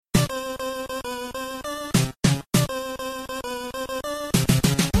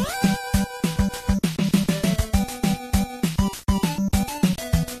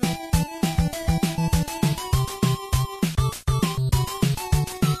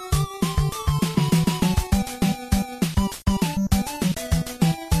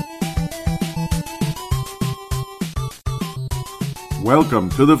welcome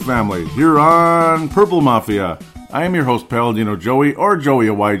to the family here on Purple Mafia. I am your host, Paladino Joey, or Joey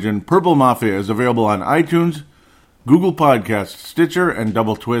Awajan. Purple Mafia is available on iTunes, Google Podcasts, Stitcher, and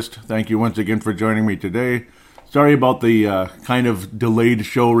Double Twist. Thank you once again for joining me today. Sorry about the kind of delayed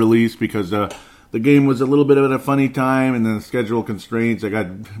show release because the game was a little bit of a funny time, and then the schedule constraints. I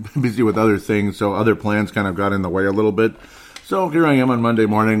got busy with other things, so other plans kind of got in the way a little bit. So here I am on Monday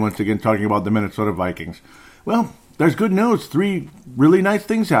morning, once again talking about the Minnesota Vikings. Well, there's good news. 3 really nice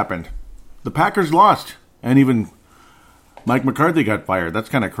things happened. The Packers lost, and even Mike McCarthy got fired. That's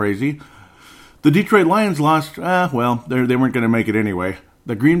kind of crazy. The Detroit Lions lost. They weren't going to make it anyway.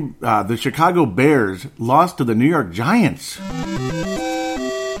 The Chicago Bears lost to the New York Giants.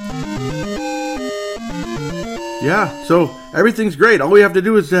 Yeah, so everything's great. All we have to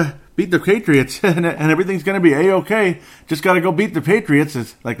do is beat the Patriots, and everything's going to be A-okay. Just got to go beat the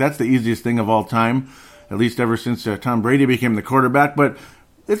Patriots. That's the easiest thing of all time, at least ever since Tom Brady became the quarterback. But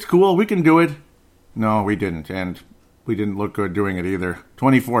it's cool. We can do it. No, we didn't, and we didn't look good doing it either.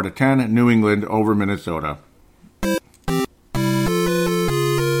 24-10, New England over Minnesota.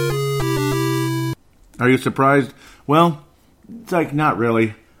 Are you surprised? Well, it's like, not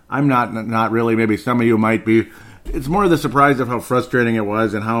really. I'm not really. Maybe some of you might be. It's more the surprise of how frustrating it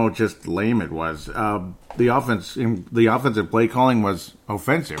was and how just lame it was. The offensive play calling was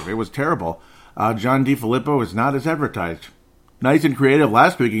offensive. It was terrible. John DeFilippo is not as advertised. Nice and creative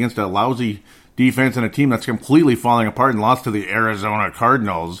last week against a lousy defense and a team that's completely falling apart and lost to the Arizona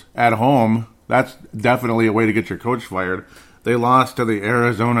Cardinals at home. That's definitely a way to get your coach fired. They lost to the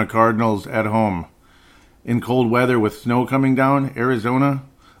Arizona Cardinals at home. In cold weather with snow coming down, Arizona.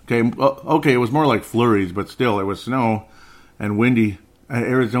 Okay, it was more like flurries, but still, it was snow and windy.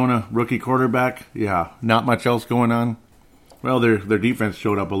 Arizona rookie quarterback, yeah, not much else going on. Well, their defense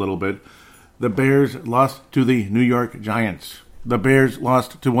showed up a little bit. The Bears lost to the New York Giants. The Bears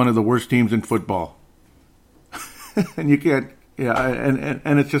lost to one of the worst teams in football. And you can't, yeah,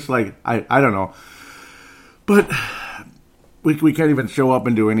 and it's just like, I don't know. But we can't even show up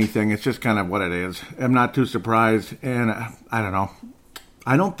and do anything. It's just kind of what it is. I'm not too surprised, and I don't know.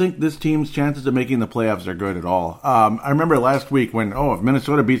 I don't think this team's chances of making the playoffs are good at all. I remember last week when, if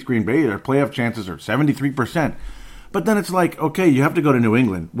Minnesota beats Green Bay, their playoff chances are 73%. But then it's like, okay, you have to go to New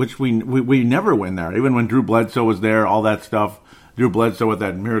England, which we never win there. Even when Drew Bledsoe was there, all that stuff. Drew Bledsoe with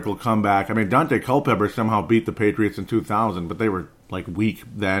that miracle comeback. I mean, Dante Culpepper somehow beat the Patriots in 2000, but they were like weak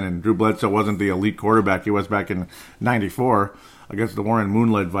then, and Drew Bledsoe wasn't the elite quarterback he was back in 94 against the Warren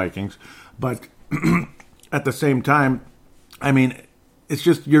Moon-led Vikings. But at the same time, I mean, it's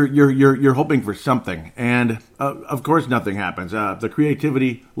just you're hoping for something, and of course nothing happens. The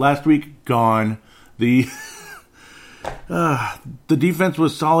creativity last week gone. The defense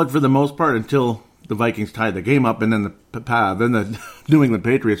was solid for the most part until the Vikings tied the game up, and then the New England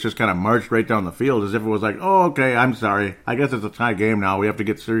Patriots just kind of marched right down the field as if it was like, oh, okay, I'm sorry. I guess it's a tie game now. We have to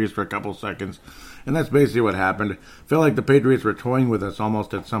get serious for a couple seconds. And that's basically what happened. Felt like the Patriots were toying with us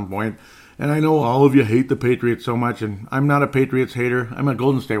almost at some point. And I know all of you hate the Patriots so much, and I'm not a Patriots hater. I'm a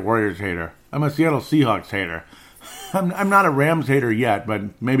Golden State Warriors hater. I'm a Seattle Seahawks hater. I'm not a Rams hater yet,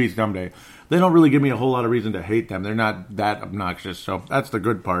 but maybe someday. They don't really give me a whole lot of reason to hate them. They're not that obnoxious, so that's the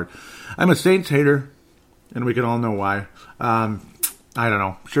good part. I'm a Saints hater, and we can all know why. I don't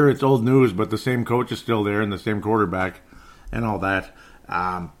know. Sure, it's old news, but the same coach is still there and the same quarterback and all that.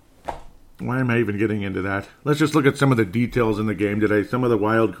 Why am I even getting into that? Let's just look at some of the details in the game today, some of the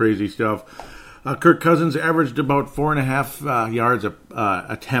wild, crazy stuff. Kirk Cousins averaged about 4.5 yards a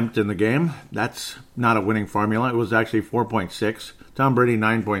attempt in the game. That's not a winning formula. It was actually 4.6. Tom Brady,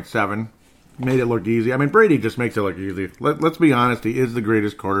 9.7. Made it look easy. I mean, Brady just makes it look easy. Let's be honest. He is the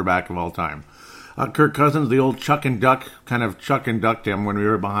greatest quarterback of all time. Kirk Cousins, the old chuck and duck, kind of chuck and ducked him when we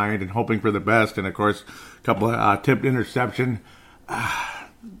were behind and hoping for the best. And, of course, a couple of tipped interception.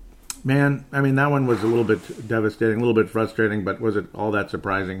 Man, I mean, that one was a little bit devastating, a little bit frustrating, but was it all that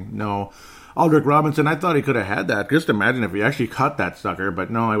surprising? No. Aldrick Robinson, I thought he could have had that. Just imagine if he actually caught that sucker, but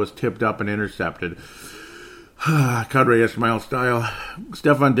no, I was tipped up and intercepted. Kadri Ismail style.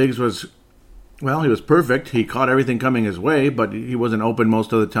 Stephon Diggs was, well, he was perfect. He caught everything coming his way, but he wasn't open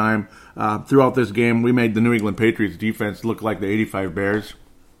most of the time. Throughout this game, we made the New England Patriots defense look like the 85 Bears.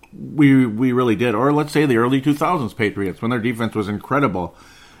 We really did. Or let's say the early 2000s Patriots, when their defense was incredible.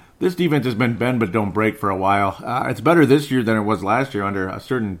 This defense has been bend but don't break for a while. It's better this year than it was last year under a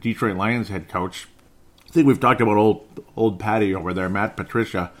certain Detroit Lions head coach. I think we've talked about old Patty over there, Matt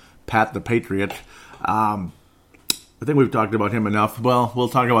Patricia, Pat the Patriot. I think we've talked about him enough. Well, we'll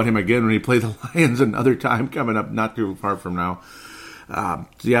talk about him again when he plays the Lions another time coming up not too far from now.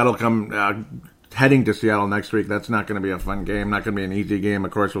 Seattle heading to Seattle next week. That's not going to be a fun game, not going to be an easy game.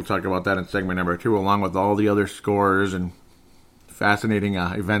 Of course, we'll talk about that in segment number 2, along with all the other scores and fascinating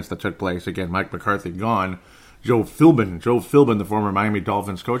events that took place. Again, Mike McCarthy gone. Joe Philbin, the former Miami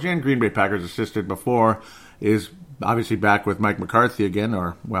Dolphins coach and Green Bay Packers assistant before, is obviously back with Mike McCarthy again,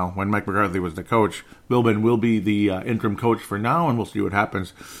 or, well, when Mike McCarthy was the coach. Philbin will be the interim coach for now, and we'll see what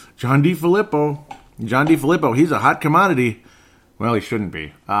happens. John DeFilippo, he's a hot commodity. Well, he shouldn't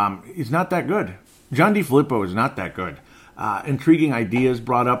be. He's not that good. John DeFilippo is not that good. Intriguing ideas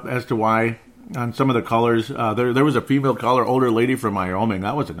brought up as to why on some of the callers. There was a female caller, older lady from Wyoming.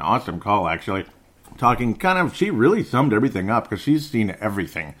 That was an awesome call, actually. Talking she really summed everything up because she's seen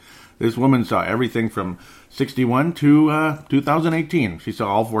everything. This woman saw everything from 61 to 2018. She saw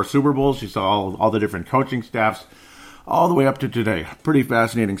all 4 Super Bowls. She saw all the different coaching staffs all the way up to today. Pretty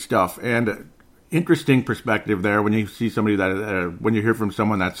fascinating stuff and interesting perspective there when you see somebody that, when you hear from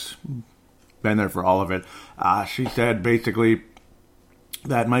someone that's been there for all of it. She said basically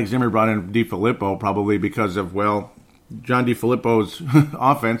that Mike Zimmer brought in DeFilippo probably because of, well, John DeFilippo's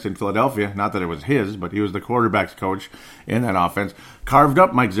offense in Philadelphia, not that it was his, but he was the quarterback's coach in that offense, carved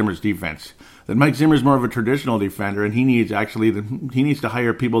up Mike Zimmer's defense. That Mike Zimmer's more of a traditional defender, and he needs to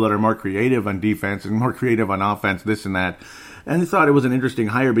hire people that are more creative on defense and more creative on offense, this and that. And he thought it was an interesting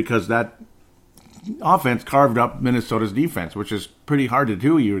hire because that offense carved up Minnesota's defense, which is pretty hard to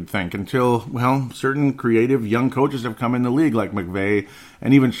do, you would think, until, well, certain creative young coaches have come in the league, like McVay,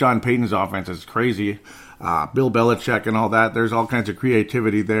 and even Sean Payton's offense is crazy. Bill Belichick and all that. There's all kinds of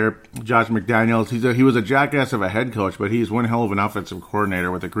creativity there. Josh McDaniels, he was a jackass of a head coach, but he's one hell of an offensive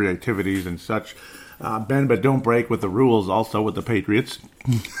coordinator with the creativities and such. Bend but don't break with the rules also with the Patriots.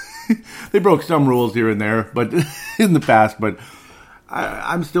 They broke some rules here and there, but in the past, but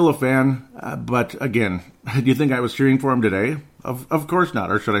I'm still a fan. But again, do you think I was cheering for him today? Of course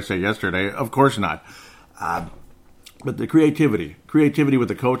not. Or should I say yesterday? Of course not. But the creativity with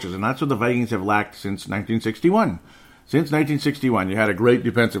the coaches, and that's what the Vikings have lacked since 1961. Since 1961, you had a great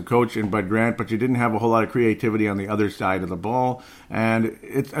defensive coach in Bud Grant, but you didn't have a whole lot of creativity on the other side of the ball. And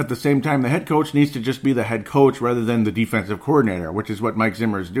it's at the same time, the head coach needs to just be the head coach rather than the defensive coordinator, which is what Mike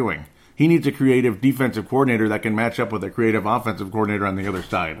Zimmer is doing. He needs a creative defensive coordinator that can match up with a creative offensive coordinator on the other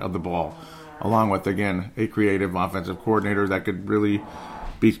side of the ball, along with, again, a creative offensive coordinator that could really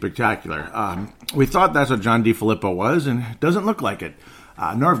be spectacular. We thought that's what John DeFilippo was, and it doesn't look like it.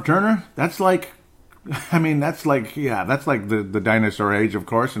 Norv Turner, that's like the dinosaur age, of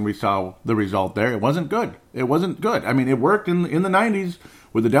course, and we saw the result there. It wasn't good. I mean, it worked in the 90s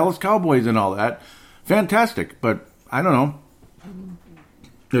with the Dallas Cowboys and all that. Fantastic, but I don't know.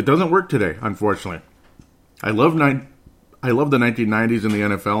 It doesn't work today, unfortunately. I love the 1990s in the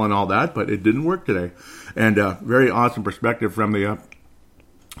NFL and all that, but it didn't work today. And very awesome perspective from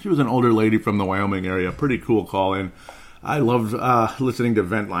she was an older lady from the Wyoming area. Pretty cool call in. I loved listening to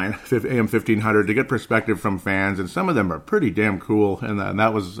Ventline, AM 1500, to get perspective from fans, and some of them are pretty damn cool, and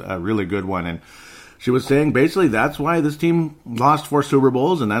that was a really good one. And she was saying basically that's why this team lost 4 Super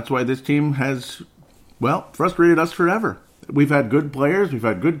Bowls, and that's why this team has, well, frustrated us forever. We've had good players, we've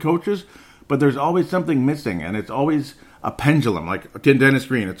had good coaches, but there's always something missing, and it's always a pendulum, like Dennis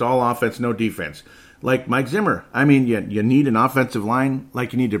Green. It's all offense, no defense. Like Mike Zimmer, I mean, you need an offensive line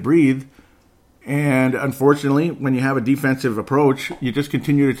like you need to breathe. And unfortunately, when you have a defensive approach, you just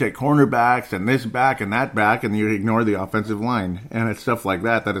continue to take cornerbacks and this back and that back, and you ignore the offensive line. And it's stuff like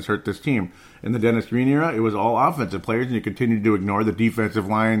that has hurt this team. In the Dennis Green era, it was all offensive players, and you continue to ignore the defensive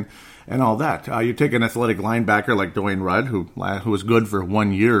line and all that. You take an athletic linebacker like Dwayne Rudd, who was good for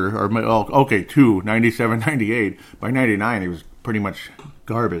 1 year, or 2, 97, 98. By 99, he was pretty much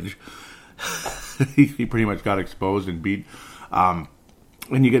garbage. He pretty much got exposed and beat.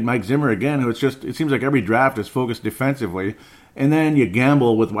 And you get Mike Zimmer again, who it seems like every draft is focused defensively. And then you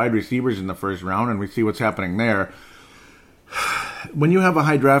gamble with wide receivers in the first round, and we see what's happening there. When you have a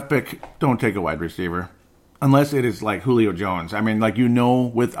high draft pick, don't take a wide receiver. Unless it is like Julio Jones. I mean,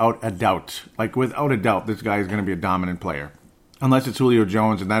 without a doubt, this guy is going to be a dominant player. Unless it's Julio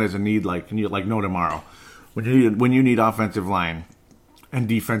Jones, and that is a need like no tomorrow. When you need offensive line and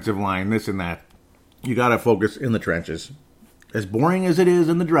defensive line, this and that, you got to focus in the trenches. As boring as it is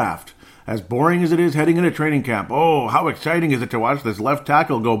in the draft, as boring as it is heading into training camp, oh, how exciting is it to watch this left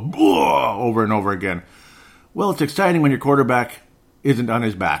tackle go over and over again? Well, it's exciting when your quarterback isn't on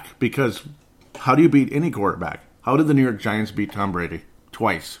his back, because how do you beat any quarterback? How did the New York Giants beat Tom Brady?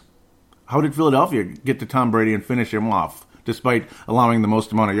 Twice. How did Philadelphia get to Tom Brady and finish him off, despite allowing the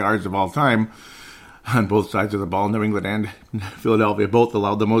most amount of yards of all time on both sides of the ball? New England and Philadelphia both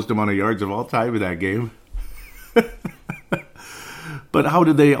allowed the most amount of yards of all time in that game. But how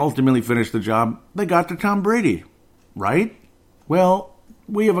did they ultimately finish the job? They got to Tom Brady, right? Well,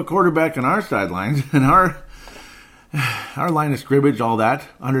 we have a quarterback on our sidelines, and our line of scrimmage, all that,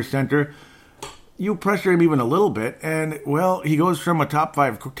 under center. You pressure him even a little bit, and, well, he goes from a top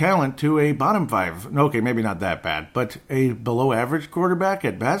 5 talent to a bottom 5. Okay, maybe not that bad, but a below-average quarterback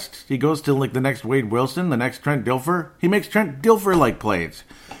at best. He goes to, like, the next Wade Wilson, the next Trent Dilfer. He makes Trent Dilfer-like plays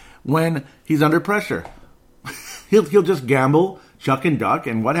when he's under pressure. He'll just gamble, chuck and duck,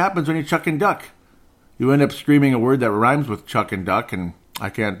 and what happens when you chuck and duck? You end up screaming a word that rhymes with chuck and duck, and I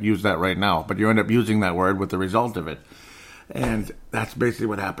can't use that right now, but you end up using that word with the result of it. And that's basically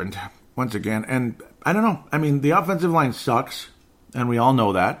what happened. Once again, and I don't know. I mean, the offensive line sucks, and we all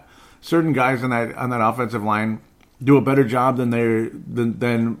know that. Certain guys on that offensive line do a better job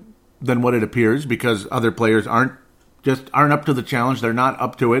than what it appears, because other players aren't up to the challenge. They're not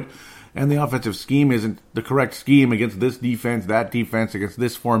up to it, and the offensive scheme isn't the correct scheme against this defense, that defense, against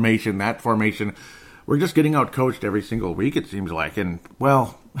this formation, that formation. We're just getting out-coached every single week, it seems like, and,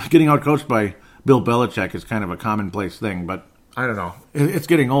 well, getting out-coached by Bill Belichick is kind of a commonplace thing, but I don't know. It's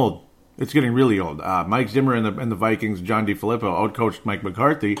getting old. It's getting really old. Mike Zimmer and the Vikings, John DeFilippo, outcoached Mike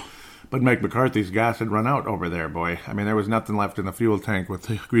McCarthy, but Mike McCarthy's gas had run out over there, boy. I mean, there was nothing left in the fuel tank with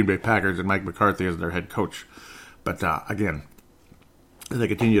the Green Bay Packers and Mike McCarthy as their head coach. But again, they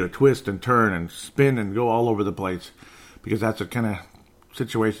continue to twist and turn and spin and go all over the place, because that's the kind of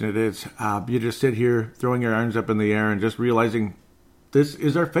situation it is. You just sit here throwing your arms up in the air and just realizing this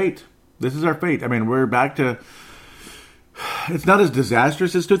is our fate. This is our fate. I mean, we're back to... It's not as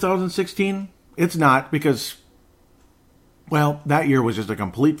disastrous as 2016. It's not, because, well, that year was just a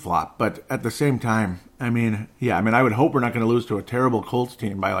complete flop. But at the same time, I would hope we're not going to lose to a terrible Colts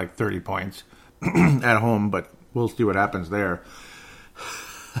team by like 30 points at home, but we'll see what happens there.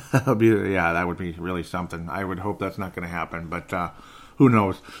 That would be really something. I would hope that's not going to happen, but who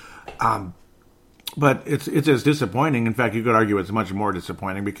knows? But it's as disappointing. In fact, you could argue it's much more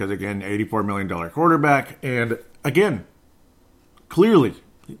disappointing because, again, $84 million quarterback, and again, clearly,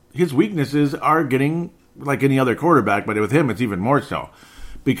 his weaknesses are getting, like any other quarterback, but with him it's even more so,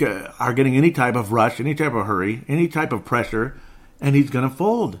 because are getting any type of rush, any type of hurry, any type of pressure, and he's going to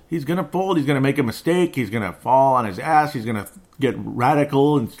fold. He's going to fold. He's going to make a mistake. He's going to fall on his ass. He's going to get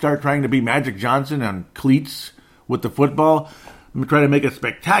radical and start trying to be Magic Johnson on cleats with the football. I'm trying to make a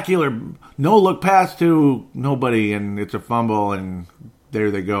spectacular no-look pass to nobody, and it's a fumble, and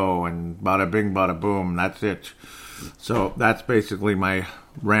there they go, and bada bing, bada boom, that's it. So that's basically my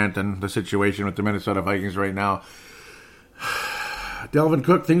rant on the situation with the Minnesota Vikings right now. Dalvin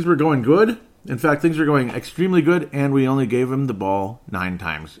Cook, things were going good. In fact, things were going extremely good, and we only gave him the ball 9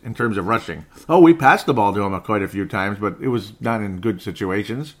 times in terms of rushing. Oh, we passed the ball to him quite a few times, but it was not in good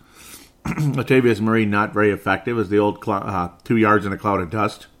situations. Latavius Murray, not very effective, as the old 2 yards in a cloud of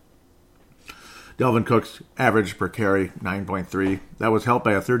dust. Dalvin Cook's average per carry, 9.3. That was helped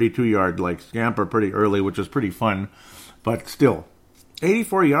by a 32-yard scamper pretty early, which was pretty fun. But still,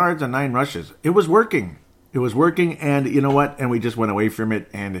 84 yards on 9 rushes. It was working. It was working, and you know what? And we just went away from it,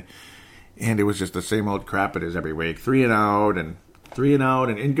 and it was just the same old crap it is every week. 3 and out,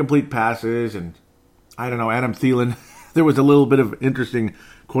 and incomplete passes, and I don't know, Adam Thielen. There was a little bit of interesting,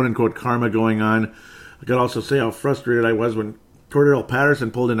 quote-unquote, karma going on. I could also say how frustrated I was when Cordell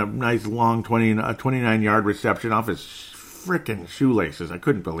Patterson pulled in a nice long 29-yard reception off his frickin' shoelaces. I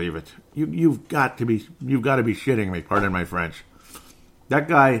couldn't believe it. You've got to be shitting me. Pardon my French. That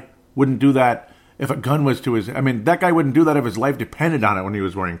guy wouldn't do that if a gun was to his. I mean, that guy wouldn't do that if his life depended on it when he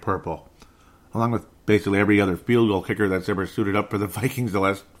was wearing purple. Along with basically every other field goal kicker that's ever suited up for the Vikings the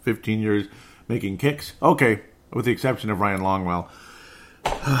last 15 years making kicks. Okay, with the exception of Ryan Longwell.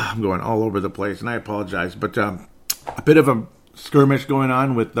 I'm going all over the place, and I apologize, but a bit of a skirmish going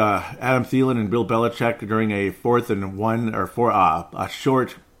on with Adam Thielen and Bill Belichick during a 4th and 1 or a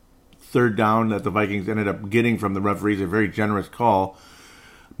short 3rd down that the Vikings ended up getting from the referees. A very generous call.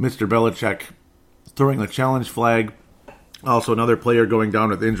 Mr. Belichick throwing the challenge flag. Also, another player going down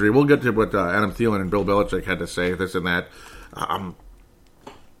with injury. We'll get to what Adam Thielen and Bill Belichick had to say, this and that.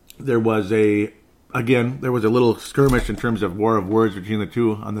 There was a little skirmish in terms of war of words between the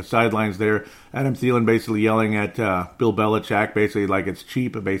two on the sidelines there. Adam Thielen basically yelling at Bill Belichick, basically like it's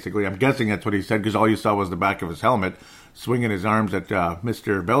cheap, basically. I'm guessing that's what he said, because all you saw was the back of his helmet, swinging his arms at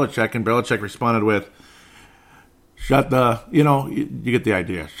Mr. Belichick, and Belichick responded with, you get the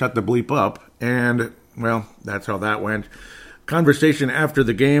idea, shut the bleep up. And, well, that's how that went. Conversation after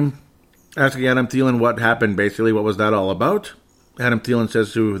the game, asking Adam Thielen what happened, basically. What was that all about? Adam Thielen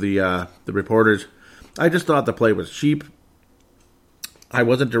says to the reporters, I just thought the play was cheap. I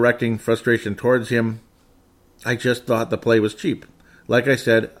wasn't directing frustration towards him. I just thought the play was cheap. Like I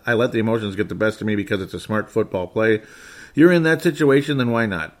said, I let the emotions get the best of me because it's a smart football play. You're in that situation, then why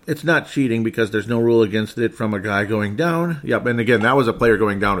not? It's not cheating because there's no rule against it from a guy going down. Yep, and again, that was a player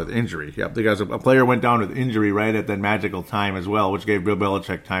going down with injury. Yep, because a player went down with injury right at that magical time as well, which gave Bill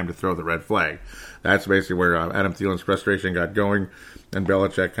Belichick time to throw the red flag. That's basically where Adam Thielen's frustration got going, and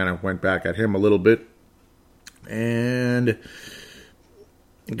Belichick kind of went back at him a little bit. And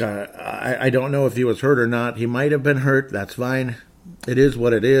I don't know if he was hurt or not. He might have been hurt. That's fine. It is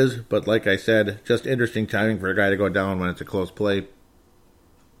what it is, but like I said, just interesting timing for a guy to go down when it's a close play.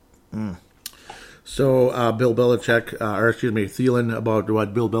 So Bill Belichick, Thielen, about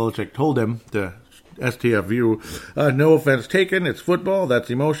what Bill Belichick told him to STFU. No offense taken, it's football, that's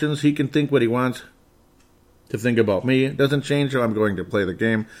emotions. He can think what he wants to think about me. It doesn't change how I'm going to play the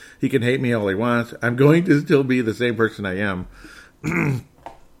game. He can hate me all he wants. I'm going to still be the same person I am.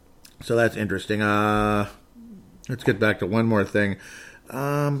 So that's interesting. Let's get back to one more thing.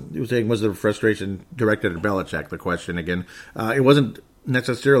 He was saying, was the frustration directed at Belichick? The question again. It wasn't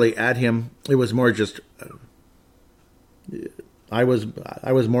necessarily at him. It was more just. I was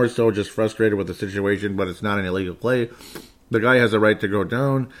more so just frustrated with the situation, but it's not an illegal play. The guy has a right to go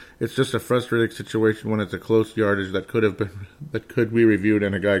down. It's just a frustrating situation when it's a close yardage that could be reviewed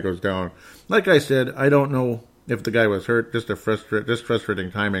and a guy goes down. Like I said, I don't know if the guy was hurt. Just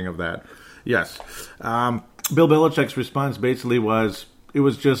frustrating timing of that. Yes. Bill Belichick's response basically was, it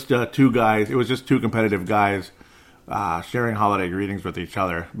was just two competitive guys sharing holiday greetings with each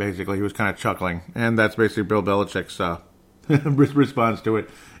other. Basically, he was kind of chuckling, and that's basically Bill Belichick's response to it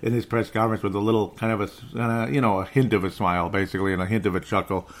in his press conference, with a little kind of a hint of a smile, basically, and a hint of a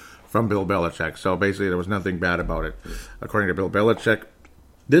chuckle from Bill Belichick. So basically, there was nothing bad about it, according to Bill Belichick.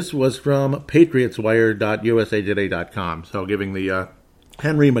 This was from PatriotsWire.usatoday.com. So giving the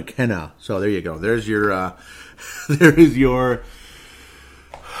Henry McKenna. So there you go. There's your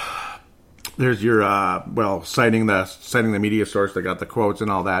citing the media source that got the quotes and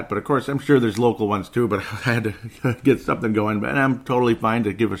all that. But of course, I'm sure there's local ones too. But I had to get something going, and I'm totally fine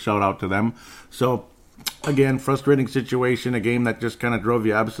to give a shout out to them. So again, frustrating situation, a game that just kind of drove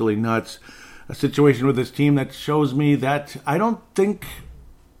you absolutely nuts. A situation with this team that shows me that I don't think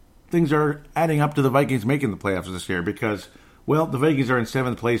things are adding up to the Vikings making the playoffs this year, because, well, the Vikings are in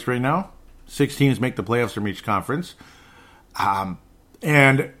 7th place right now. 6 teams make the playoffs from each conference.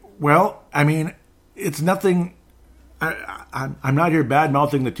 And, well, I mean, it's nothing. I'm not here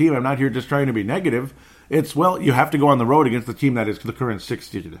bad-mouthing the team. I'm not here just trying to be negative. It's, well, you have to go on the road against the team that is the current 6th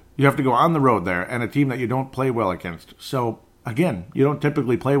seed. You have to go on the road there, and a team that you don't play well against. So, again, you don't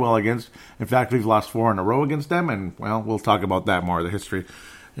typically play well against. In fact, we've lost 4 in a row against them, and, well, we'll talk about that more, the history,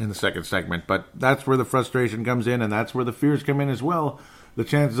 in the second segment. But that's where the frustration comes in, and that's where the fears come in as well. The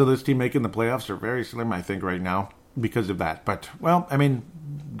chances of this team making the playoffs are very slim, I think, right now because of that. But, well, I mean,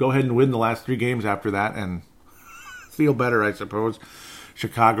 go ahead and win the last 3 games after that and feel better, I suppose.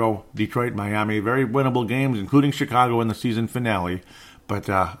 Chicago, Detroit, Miami, very winnable games, including Chicago in the season finale. But,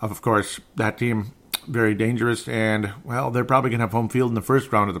 of course, that team, very dangerous. And, well, they're probably going to have home field in the first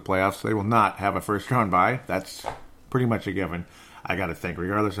round of the playoffs. They will not have a first-round bye. That's pretty much a given. I got to think,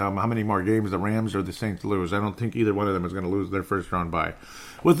 regardless of how many more games the Rams or the Saints lose, I don't think either one of them is going to lose their first round bye.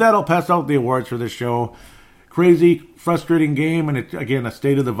 With that, I'll pass out the awards for this show. Crazy, frustrating game, and it's, again, a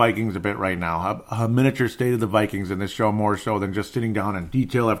state of the Vikings a bit right now. A miniature state of the Vikings in this show, more so than just sitting down and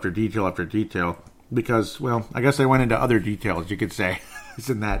detail after detail after detail. Because, well, I guess I went into other details, you could say,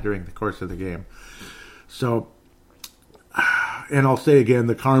 isn't that, during the course of the game. So, and I'll say again,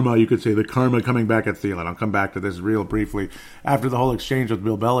 the karma coming back at Thielen. I'll come back to this real briefly. After the whole exchange with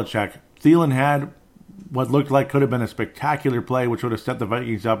Bill Belichick, Thielen had what looked like could have been a spectacular play, which would have set the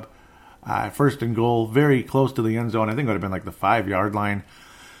Vikings up first and goal, very close to the end zone. I think it would have been like the 5-yard line.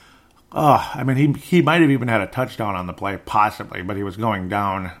 I mean, he might have even had a touchdown on the play, possibly, but he was going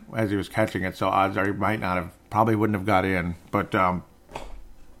down as he was catching it, so odds are he probably wouldn't have got in. But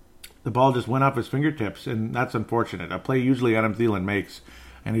the ball just went off his fingertips, and that's unfortunate. A play usually Adam Thielen makes,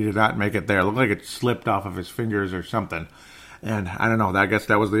 and he did not make it there. It looked like it slipped off of his fingers or something. And I don't know, I guess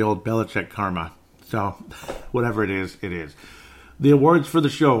that was the old Belichick karma. So, whatever it is, it is. The awards for the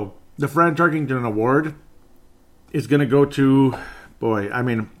show. The Fran Tarkington Award is going to go to,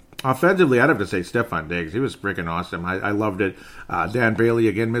 offensively, I'd have to say Stefon Diggs. He was freaking awesome. I loved it. Dan Bailey,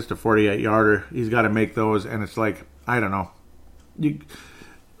 again, missed a 48-yarder. He's got to make those, and it's like, I don't know.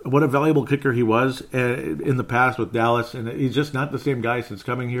 What a valuable kicker he was in the past with Dallas, and he's just not the same guy since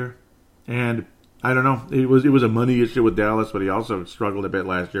coming here. And I don't know. It was a money issue with Dallas, but he also struggled a bit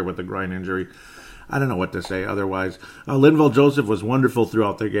last year with the groin injury. I don't know what to say otherwise. Linval Joseph was wonderful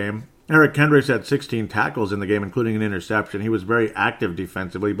throughout the game. Eric Kendricks had 16 tackles in the game, including an interception. He was very active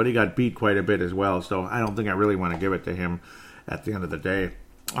defensively, but he got beat quite a bit as well, so I don't think I really want to give it to him at the end of the day.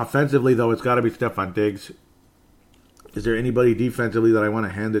 Offensively, though, it's got to be Stefon Diggs. Is there anybody defensively that I want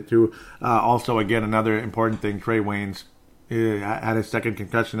to hand it to? Also, again, another important thing, Trey Waynes had his second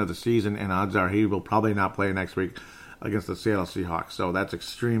concussion of the season, and odds are he will probably not play next week against the Seattle Seahawks. So that's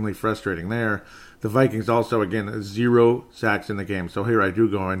extremely frustrating there. The Vikings also, again, 0 sacks in the game. So here I do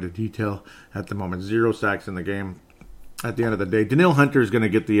go into detail at the moment. 0 sacks in the game. At the end of the day, Danielle Hunter is going to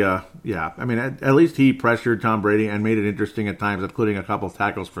get the, at least he pressured Tom Brady and made it interesting at times, including a couple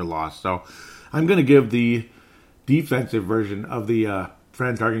tackles for loss. So I'm going to give the defensive version of the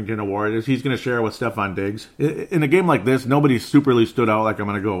Fran Tarkenton Award is he's going to share it with Stefon Diggs. In a game like this, nobody superly stood out like I'm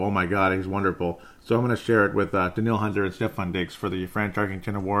going to go, oh my God, he's wonderful. So I'm going to share it with Danielle Hunter and Stefon Diggs for the Fran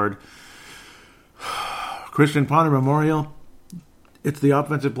Tarkenton Award. Christian Ponder Memorial, it's the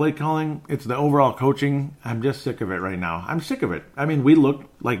offensive play calling, it's the overall coaching. I'm just sick of it right now. I'm sick of it. I mean, we look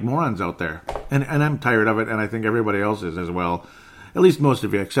like morons out there, and I'm tired of it, and I think everybody else is as well. At least most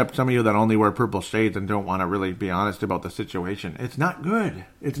of you, except some of you that only wear purple shades and don't want to really be honest about the situation. It's not good.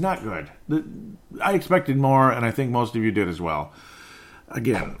 It's not good. I expected more, and I think most of you did as well.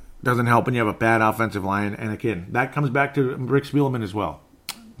 Again, doesn't help when you have a bad offensive line, and again, that comes back to Rick Spielman as well.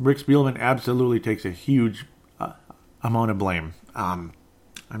 Rick Spielman absolutely takes a huge amount of blame. I'm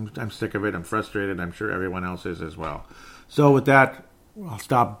sick of it. I'm frustrated. I'm sure everyone else is as well. So with that, I'll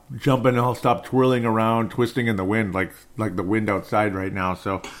stop jumping. I'll stop twirling around, twisting in the wind like the wind outside right now.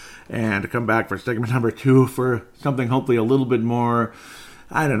 So, and come back for segment number 2 for something hopefully a little bit more,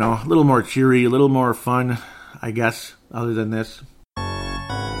 I don't know, a little more cheery, a little more fun, I guess, other than this.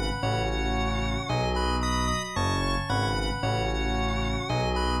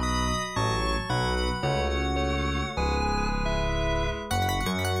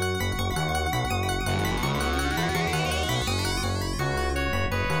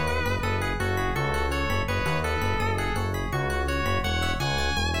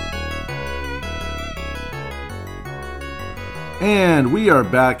 And we are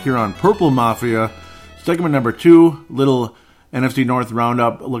back here on Purple Mafia, segment number 2, little NFC North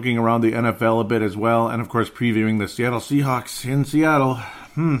roundup, looking around the NFL a bit as well, and of course previewing the Seattle Seahawks in Seattle.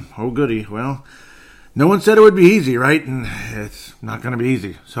 Oh goody. Well, no one said it would be easy, right? And it's not going to be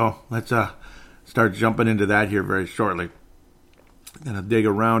easy. So let's start jumping into that here very shortly. Gonna dig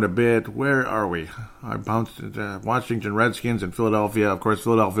around a bit. Where are we? I bounced into Washington Redskins and Philadelphia. Of course,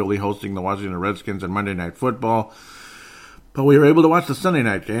 Philadelphia will be hosting the Washington Redskins on Monday Night Football. But we were able to watch the Sunday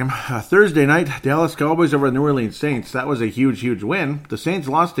night game. Thursday night, Dallas Cowboys over the New Orleans Saints. That was a huge, huge win. The Saints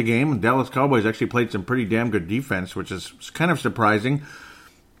lost the game, and Dallas Cowboys actually played some pretty damn good defense, which is kind of surprising.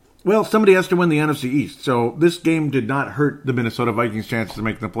 Well, somebody has to win the NFC East, so this game did not hurt the Minnesota Vikings' chances of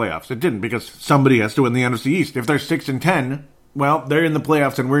making the playoffs. It didn't, because somebody has to win the NFC East. If they're 6-10, well, they're in the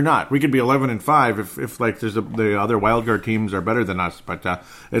playoffs and we're not. We could be 11-5 if the other wildcard teams are better than us. But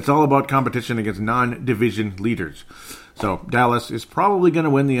it's all about competition against non-division leaders. So Dallas is probably going to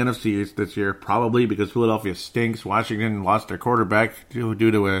win the NFC East this year, probably because Philadelphia stinks. Washington lost their quarterback due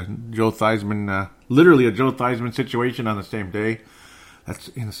to a Joe Theismann, literally a Joe Theismann situation on the same day. That's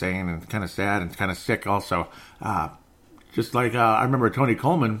insane and kind of sad and kind of sick also. Just like I remember Tony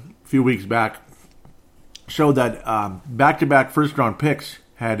Coleman a few weeks back showed that back-to-back first-round picks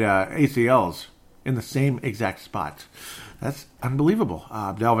had ACLs in the same exact spot. That's unbelievable.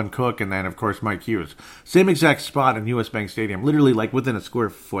 Dalvin Cook and then, of course, Mike Hughes. Same exact spot in U.S. Bank Stadium, literally like within a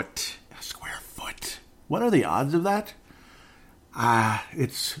square foot. A square foot. What are the odds of that?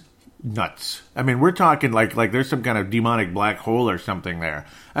 It's nuts. I mean, we're talking like there's some kind of demonic black hole or something there.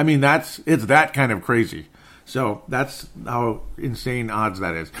 I mean, it's that kind of crazy. So that's how insane odds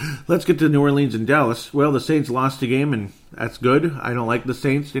that is. Let's get to New Orleans and Dallas. Well, the Saints lost the game, and that's good. I don't like the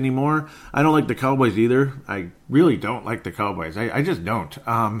Saints anymore. I don't like the Cowboys either. I really don't like the Cowboys. I just don't.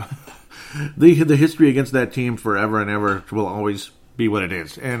 The history against that team forever and ever will always be what it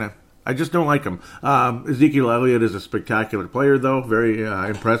is. And I just don't like him. Ezekiel Elliott is a spectacular player, though. Very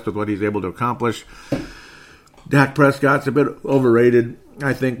impressed with what he's able to accomplish. Dak Prescott's a bit overrated,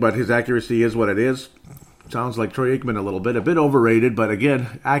 I think, but his accuracy is what it is. Sounds like Troy Aikman a little bit. A bit overrated, but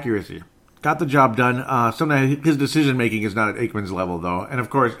again, accuracy. Got the job done. Sometimes his decision-making is not at Aikman's level, though. And, of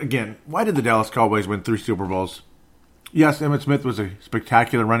course, again, why did the Dallas Cowboys win 3 Super Bowls? Yes, Emmitt Smith was a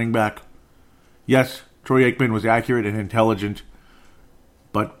spectacular running back. Yes, Troy Aikman was accurate and intelligent.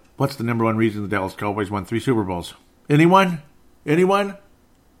 But what's the number one reason the Dallas Cowboys won 3 Super Bowls? Anyone? Anyone?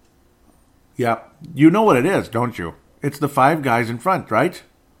 Yeah, you know what it is, don't you? It's the 5 guys in front, right?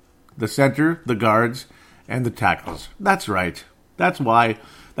 The center, the guards, and the tackles. That's right. That's why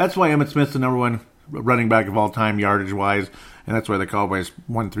That's why Emmitt Smith's the number one running back of all time, yardage-wise, and that's why the Cowboys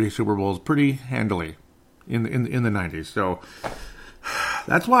won 3 Super Bowls pretty handily in the 90s. So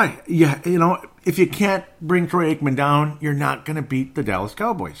that's why, if you can't bring Troy Aikman down, you're not going to beat the Dallas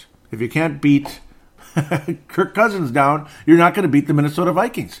Cowboys. If you can't beat Kirk Cousins down, you're not going to beat the Minnesota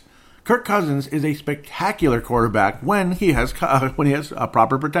Vikings. Kirk Cousins is a spectacular quarterback when he has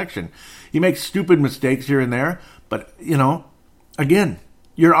proper protection. He makes stupid mistakes here and there, but, again,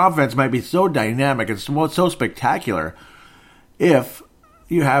 your offense might be so dynamic and so spectacular if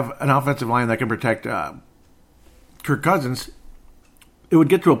you have an offensive line that can protect Kirk Cousins. It would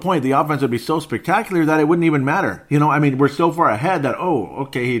get to a point the offense would be so spectacular that it wouldn't even matter. We're so far ahead that,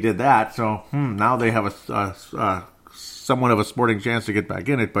 okay, he did that, so now they have a somewhat of a sporting chance to get back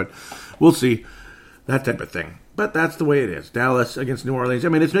in it, but we'll see. That type of thing. But that's the way it is. Dallas against New Orleans.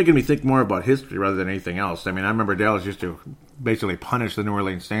 It's making me think more about history rather than anything else. I remember Dallas used to basically punish the New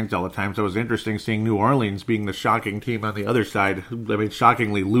Orleans Saints all the time, so it was interesting seeing New Orleans being the shocking team on the other side.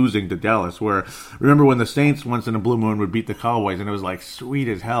 Shockingly losing to Dallas, where, remember when the Saints once in a blue moon would beat the Cowboys, and it was like sweet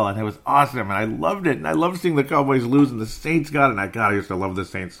as hell, and it was awesome, and I loved it, and I loved seeing the Cowboys lose, and the Saints got it, and I used to love the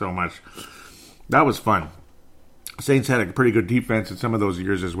Saints so much. That was fun. Saints had a pretty good defense in some of those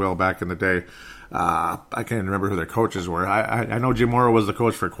years as well back in the day. I can't remember who their coaches were. I know Jim Mora was the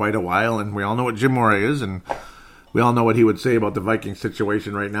coach for quite a while, and we all know what Jim Mora is, and we all know what he would say about the Vikings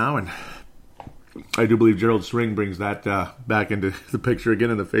situation right now, and I do believe Gerald String brings that back into the picture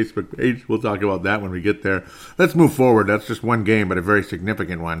again in the Facebook page. We'll talk about that when we get there. Let's move forward. That's just one game, but a very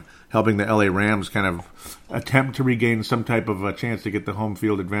significant one, helping the LA Rams kind of attempt to regain some type of a chance to get the home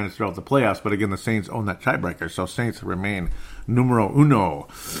field advantage throughout the playoffs. But again, the Saints own that tiebreaker, so Saints remain numero uno.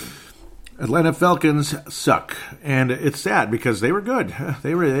 Atlanta Falcons suck, and it's sad because they were good.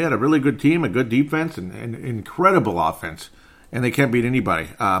 They had a really good team, a good defense, and incredible offense, and they can't beat anybody.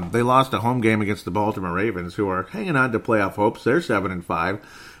 They lost a home game against the Baltimore Ravens, who are hanging on to playoff hopes. They're 7-5.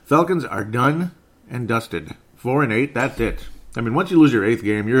 Falcons are done and dusted. 4-8. That's it. Once you lose your 8th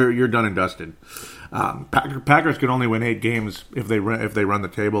game, you're done and dusted. Packers can only win 8 games if they run the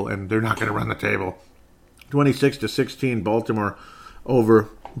table, and they're not going to run the table. 26-16, Baltimore over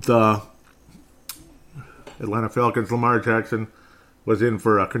the Atlanta Falcons. Lamar Jackson was in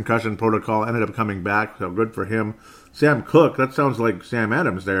for a concussion protocol, ended up coming back, so good for him. Sam Cook, that sounds like Sam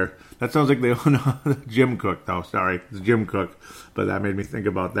Adams there. That sounds like Jim Cook, though. Sorry, it's Jim Cook. But that made me think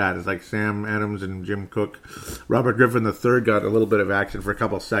about that. It's like Sam Adams and Jim Cook. Robert Griffin III got a little bit of action for a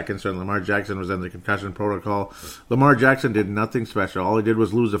couple seconds, and Lamar Jackson was in the concussion protocol. Lamar Jackson did nothing special. All he did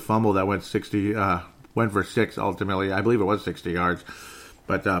was lose a fumble that went for 6 ultimately. I believe it was 60 yards.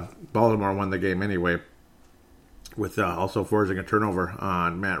 But Baltimore won the game anyway, with also forcing a turnover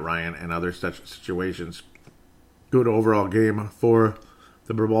on Matt Ryan and other such situations. Good overall game for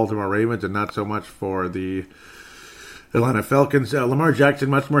the Baltimore Ravens, and not so much for the Atlanta Falcons. Lamar Jackson,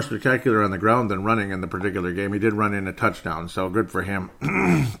 much more spectacular on the ground than running in the particular game. He did run in a touchdown, so good for him.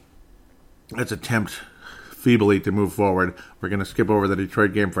 Let's attempt feebly to move forward. We're going to skip over the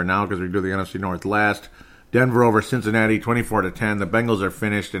Detroit game for now because we do the NFC North last. Denver over Cincinnati, 24-10. The Bengals are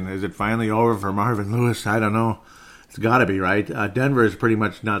finished, and is it finally over for Marvin Lewis? I don't know. It's got to be, right? Denver is pretty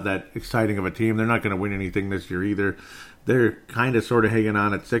much not that exciting of a team. They're not going to win anything this year either. They're kind of sort of hanging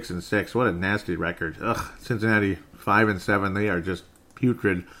on at 6-6. What a nasty record. Cincinnati 5-7. They are just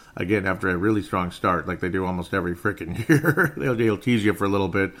putrid again after a really strong start, like they do almost every freaking year. They'll tease you for a little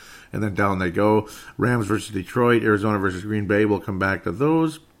bit, and then down they go. Rams versus Detroit, Arizona versus Green Bay. We'll come back to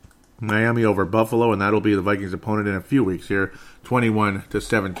those. Miami over Buffalo, and that'll be the Vikings' opponent in a few weeks here.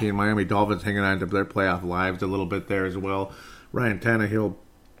 21-17. Miami Dolphins hanging on to their playoff lives a little bit there as well. Ryan Tannehill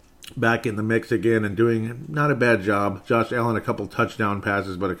back in the mix again and doing not a bad job. Josh Allen, a couple touchdown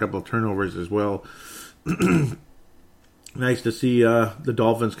passes, but a couple of turnovers as well. Nice to see the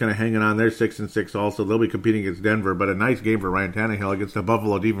Dolphins kind of hanging on. They're 6-6 also. They'll be competing against Denver, but a nice game for Ryan Tannehill against the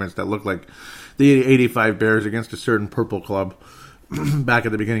Buffalo defense that looked like the 85 Bears against a certain purple club back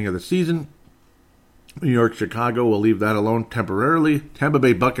at the beginning of the season. New York, Chicago, we'll leave that alone temporarily. Tampa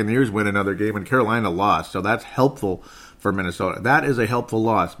Bay Buccaneers win another game, and Carolina lost, so that's helpful for Minnesota. That is a helpful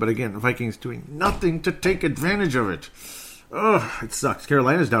loss, but again, the Vikings doing nothing to take advantage of it. It sucks.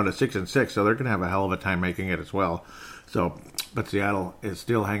 Carolina's down to 6-6, so they're going to have a hell of a time making it as well. So, but Seattle is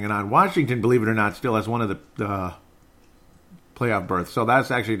still hanging on. Washington, believe it or not, still has one of the playoff berths. So that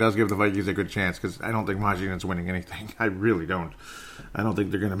actually does give the Vikings a good chance, because I don't think Washington's winning anything. I really don't. I don't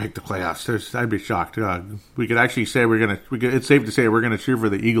think they're going to make the playoffs. I'd be shocked. We could actually say it's safe to say we're going to cheer for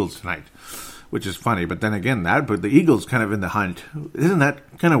the Eagles tonight, which is funny. But then again, that put the Eagles kind of in the hunt. Isn't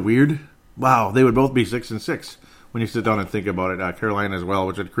that kind of weird? Wow, they would both be 6-6. when you sit down and think about it. Carolina as well,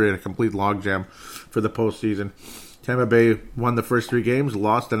 which would create a complete logjam for the postseason. Tampa Bay won the first 3 games,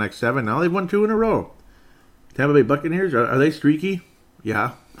 lost the next 7. Now they've won 2 in a row. Tampa Bay Buccaneers, are they streaky?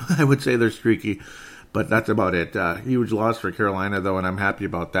 Yeah, I would say they're streaky, but that's about it. Huge loss for Carolina, though, and I'm happy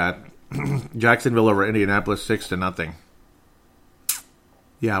about that. Jacksonville over Indianapolis, 6-0.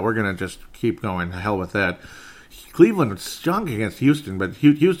 Yeah, we're going to just keep going. Hell with that. Cleveland stunk against Houston, but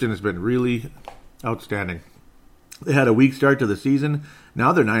Houston has been really outstanding. They had a weak start to the season.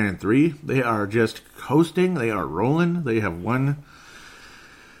 Now they're 9-3. They are just coasting. They are rolling. They have won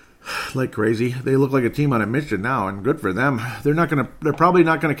like crazy. They look like a team on a mission now, and good for them. They're probably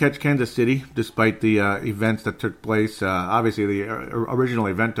not gonna catch Kansas City, despite the events that took place. Obviously, the original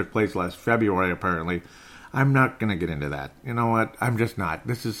event took place last February. Apparently, I'm not gonna get into that. You know what? I'm just not.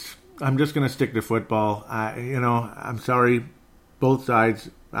 I'm just gonna stick to football. I'm sorry, both sides.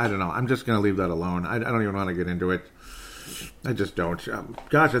 I don't know. I'm just gonna leave that alone. I don't even want to get into it. I just don't.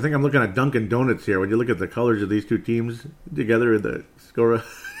 Gosh, I think I'm looking at Dunkin' Donuts here. When you look at the colors of these two teams together in the score,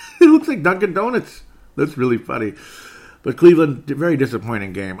 it looks like Dunkin' Donuts. That's really funny. But Cleveland, very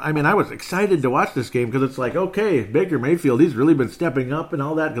disappointing game. I mean, I was excited to watch this game because it's like, okay, Baker Mayfield, he's really been stepping up and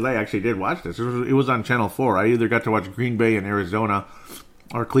all that, because I actually did watch this. It was on Channel 4. I either got to watch Green Bay and Arizona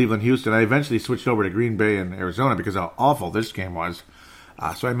or Cleveland, Houston. I eventually switched over to Green Bay and Arizona because how awful this game was.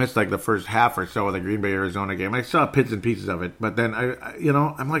 So I missed like the first half or so of the Green Bay Arizona game. I saw bits and pieces of it, but then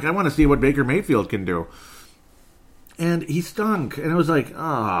I'm like, I want to see what Baker Mayfield can do. And he stunk, and it was like,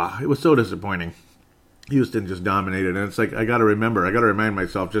 it was so disappointing. Houston just dominated, and it's like I got to remind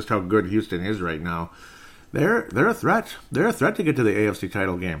myself just how good Houston is right now. They're a threat. They're a threat to get to the AFC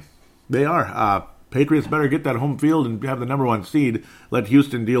title game. They are. Patriots better get that home field and have the number 1 seed. Let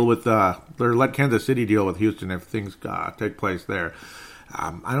Houston deal with, or let Kansas City deal with Houston if things take place there.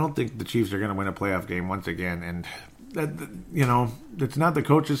 I don't think the Chiefs are going to win a playoff game once again, and it's not the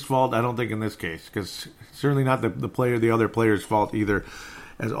coach's fault. I don't think in this case, because certainly not the other player's fault either.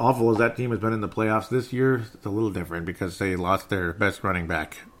 As awful as that team has been in the playoffs this year, it's a little different because they lost their best running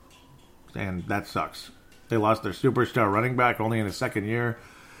back, and that sucks. They lost their superstar running back only in his second year.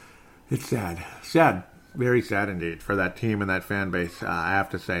 It's sad, very sad indeed for that team and that fan base. I have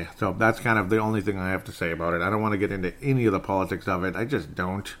to say. So that's kind of the only thing I have to say about it. I don't want to get into any of the politics of it. I just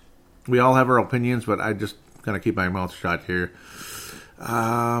don't. We all have our opinions, but I just gonna keep my mouth shut here.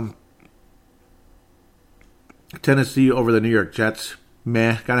 Tennessee over the New York Jets.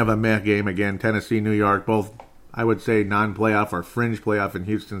 Kind of a meh game again. Tennessee, New York, both, I would say, non-playoff or fringe playoff in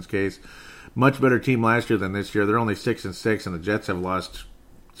Houston's case. Much better team last year than this year. They're only 6-6, and the Jets have lost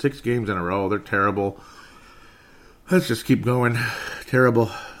 6 games in a row. They're terrible. Let's just keep going. Terrible.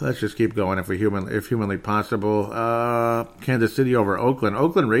 Let's just keep going if humanly possible. Kansas City over Oakland.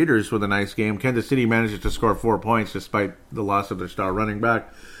 Oakland Raiders with a nice game. Kansas City manages to score 4 points despite the loss of their star running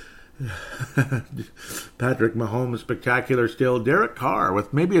back. Patrick Mahomes, spectacular still. Derek Carr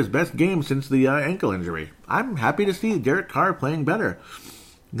with maybe his best game since the ankle injury. I'm happy to see Derek Carr playing better.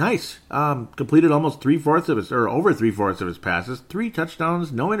 Nice. Completed almost over 3/4 of his passes. 3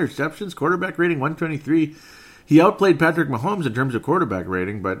 touchdowns, no interceptions. Quarterback rating 123. He outplayed Patrick Mahomes in terms of quarterback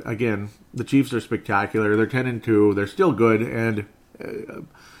rating, but again, the Chiefs are spectacular. They're 10-2. They're still good, and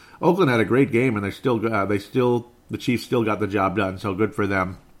Oakland had a great game, and the Chiefs still got the job done. So good for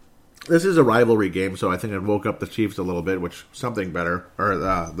them. This is a rivalry game, so I think it woke up the Chiefs a little bit, which something better, or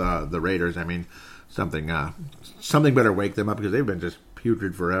the Raiders. I mean, something better wake them up because they've been just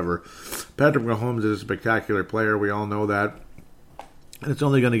putrid forever. Patrick Mahomes is a spectacular player. We all know that, and it's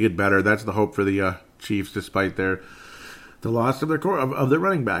only going to get better. That's the hope for the Chiefs, despite the loss of their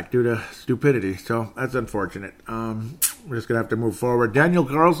running back due to stupidity. So that's unfortunate. We're just going to have to move forward. Daniel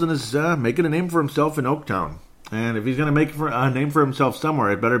Carlson is making a name for himself in Oaktown. And if he's going to make a name for himself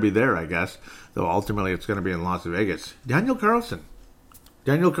somewhere, it better be there, I guess. Though ultimately it's going to be in Las Vegas. Daniel Carlson,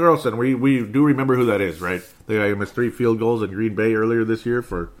 we do remember who that is, right? The guy who missed 3 field goals in Green Bay earlier this year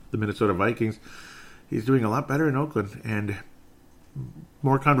for the Minnesota Vikings. He's doing a lot better in Oakland. And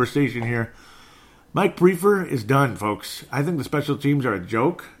more conversation here. Mike Priefer is done, folks. I think the special teams are a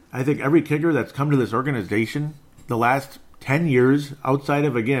joke. I think every kicker that's come to this organization the last 10 years, outside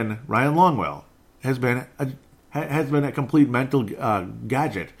of, again, Ryan Longwell, has been a complete mental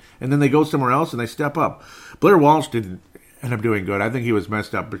gadget. And then they go somewhere else and they step up. Blair Walsh didn't end up doing good. I think he was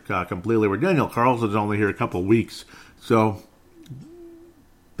messed up completely, where Daniel Carlson's only here a couple weeks. So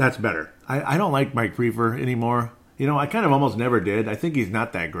that's better. I don't like Mike Priefer anymore. I kind of almost never did. I think he's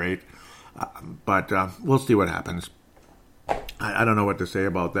not that great. But we'll see what happens. I don't know what to say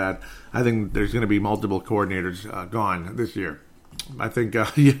about that. I think there's going to be multiple coordinators gone this year. I think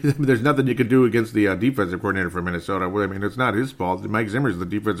there's nothing you can do against the defensive coordinator for Minnesota. I mean, it's not his fault. Mike Zimmer's the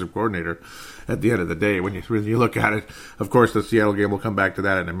defensive coordinator at the end of the day. When you look at it, of course, the Seattle game, we'll come back to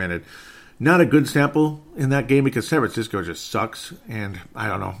that in a minute. Not a good sample in that game because San Francisco just sucks. And I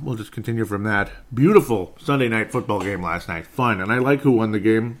don't know. We'll just continue from that. Beautiful Sunday night football game last night. Fun. And I like who won the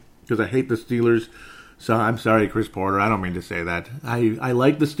game because I hate the Steelers. So I'm sorry, Chris Porter. I don't mean to say that. I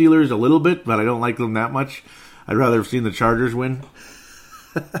like the Steelers a little bit, but I don't like them that much. I'd rather have seen the Chargers win.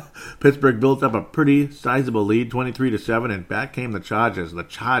 Pittsburgh built up a pretty sizable lead, 23-7, and back came the Chargers,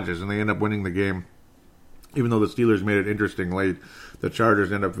 and they end up winning the game. Even though the Steelers made it interesting late, the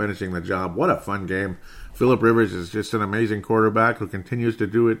Chargers end up finishing the job. What a fun game. Phillip Rivers is just an amazing quarterback who continues to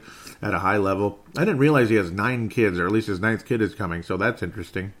do it at a high level. I didn't realize he has 9 kids, or at least his 9th kid is coming, so that's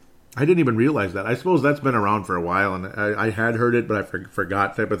interesting. I didn't even realize that. I suppose that's been around for a while, and I had heard it, but I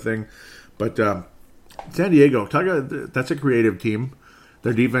forgot type of thing. But San Diego, that's a creative team.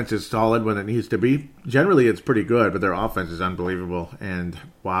 Their defense is solid when it needs to be. Generally, it's pretty good, but their offense is unbelievable. And,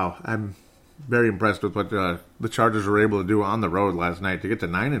 wow, I'm very impressed with what the Chargers were able to do on the road last night to get to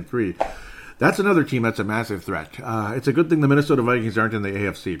 9-3. That's another team that's a massive threat. It's a good thing the Minnesota Vikings aren't in the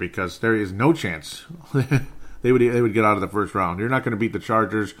AFC because there is no chance they would get out of the first round. You're not going to beat the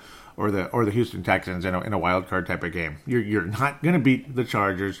Chargers or the Houston Texans in a wild card type of game. You're not going to beat the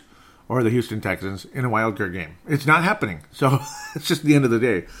Chargers or the Houston Texans in a wild card game. It's not happening. So it's just the end of the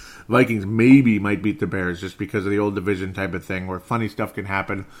day. Vikings maybe might beat the Bears just because of the old division type of thing where funny stuff can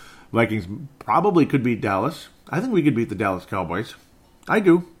happen. Vikings probably could beat Dallas. I think we could beat the Dallas Cowboys. I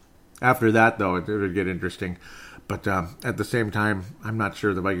do. After that, though, it would get interesting. But at the same time, I'm not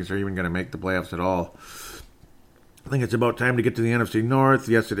sure the Vikings are even going to make the playoffs at all. I think it's about time to get to the NFC North.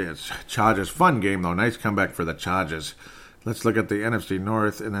 Yes, it is. Chargers. Fun game, though. Nice comeback for the Chargers. Let's look at the NFC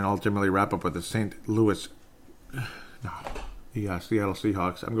North and then ultimately wrap up with the Seattle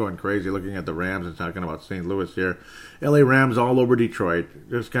Seahawks. I'm going crazy looking at the Rams and talking about St. Louis here. LA Rams all over Detroit.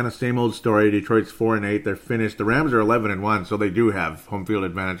 Just kind of same old story. Detroit's 4-8. They're finished. The Rams are 11-1, so they do have home field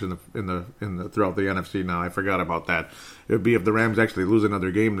advantage in the throughout the NFC now. I forgot about that. It would be if the Rams actually lose another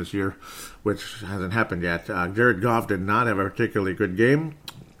game this year, which hasn't happened yet. Jared Goff did not have a particularly good game.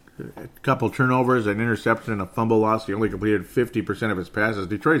 A couple turnovers, an interception, and a fumble loss. He only completed 50% of his passes.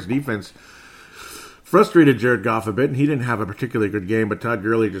 Detroit's defense frustrated Jared Goff a bit, and he didn't have a particularly good game, but Todd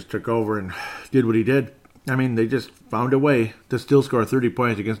Gurley just took over and did what he did. I mean, they just found a way to still score 30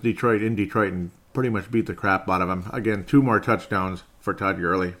 points against Detroit in Detroit and pretty much beat the crap out of him. Again, 2 more touchdowns for Todd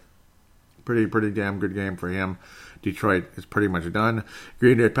Gurley. Pretty damn good game for him. Detroit is pretty much done.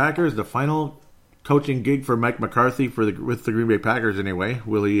 Green Bay Packers, the final coaching gig for Mike McCarthy with the Green Bay Packers anyway.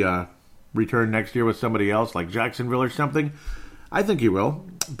 Will he return next year with somebody else like Jacksonville or something? I think he will,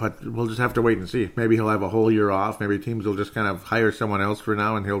 but we'll just have to wait and see. Maybe he'll have a whole year off. Maybe teams will just kind of hire someone else for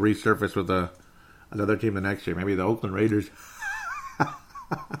now and he'll resurface with another team the next year. Maybe the Oakland Raiders.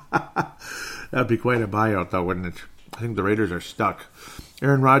 That'd be quite a buyout though, wouldn't it? I think the Raiders are stuck.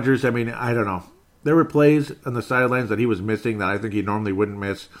 Aaron Rodgers, I mean, I don't know. There were plays on the sidelines that he was missing that I think he normally wouldn't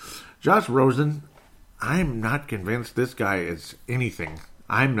miss. Josh Rosen, I'm not convinced this guy is anything.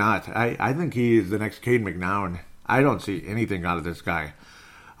 I'm not. I think he is the next Cade McNown. I don't see anything out of this guy.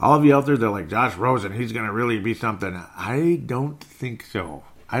 All of you out there, they're like, Josh Rosen, he's going to really be something. I don't think so.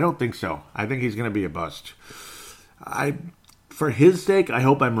 I think he's going to be a bust. For his sake, I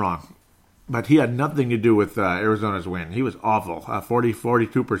hope I'm wrong. But he had nothing to do with Arizona's win. He was awful.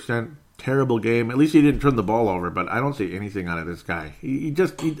 42%. Terrible game. At least he didn't turn the ball over, but I don't see anything out of this guy. He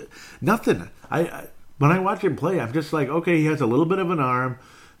nothing. When I watch him play, I'm just like, okay, he has a little bit of an arm,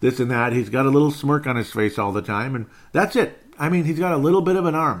 this and that. He's got a little smirk on his face all the time, and that's it. I mean, he's got a little bit of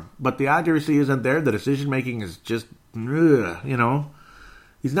an arm, but the accuracy isn't there. The decision-making is just,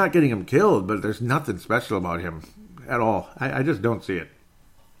 He's not getting him killed, but there's nothing special about him at all. I just don't see it.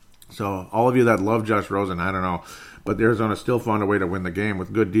 So all of you that love Josh Rosen, I don't know. But Arizona still found a way to win the game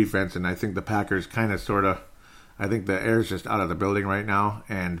with good defense, and I think the Packers I think the air's just out of the building right now,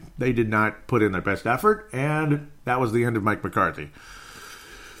 and they did not put in their best effort, and that was the end of Mike McCarthy.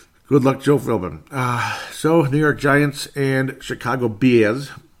 Good luck, Joe Philbin. So, New York Giants and Chicago Bears.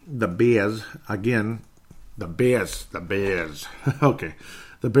 The Bears. Okay.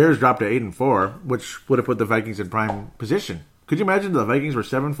 The Bears dropped to 8-4, which would have put the Vikings in prime position. Could you imagine the Vikings were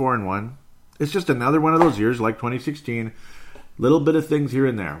 7-4-1? It's just another one of those years like 2016. Little bit of things here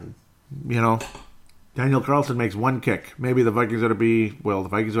and there. Daniel Carlson makes one kick. Maybe the Vikings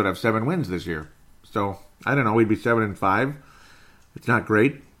would have 7 wins this year. So, I don't know, we'd be 7-5. It's not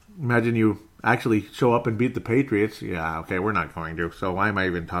great. Imagine you actually show up and beat the Patriots. Yeah, okay, we're not going to. So why am I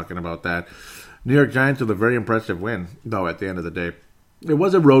even talking about that? New York Giants with a very impressive win, though, at the end of the day. It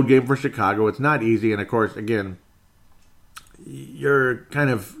was a road game for Chicago. It's not easy, and of course, again, you're kind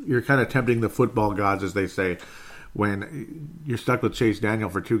of tempting the football gods, as they say, when you're stuck with Chase Daniel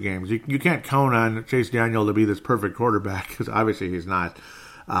for 2 games. You can't count on Chase Daniel to be this perfect quarterback, because obviously he's not.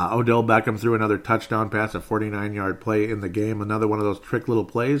 Odell Beckham threw another touchdown pass, a 49-yard play in the game, another one of those trick little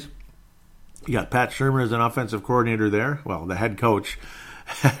plays. You got Pat Shurmur as an offensive coordinator there, well, the head coach.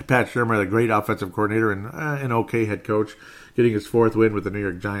 Pat Shurmur, the great offensive coordinator and an okay head coach, getting his 4th win with the New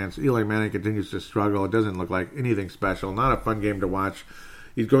York Giants. Eli Manning continues to struggle. It doesn't look like anything special. Not a fun game to watch.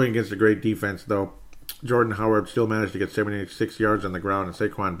 He's going against a great defense, though. Jordan Howard still managed to get 76 yards on the ground, and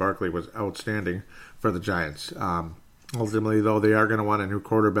Saquon Barkley was outstanding for the Giants. Ultimately, though, they are going to want a new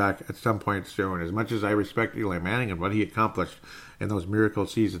quarterback at some point soon. As much as I respect Eli Manning and what he accomplished in those miracle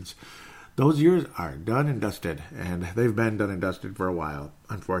seasons, those years are done and dusted, and they've been done and dusted for a while,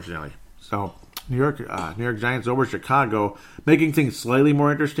 unfortunately. So, New York Giants over Chicago, making things slightly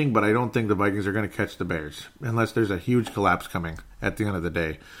more interesting, but I don't think the Vikings are going to catch the Bears, unless there's a huge collapse coming at the end of the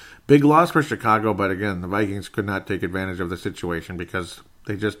day. Big loss for Chicago, but again, the Vikings could not take advantage of the situation because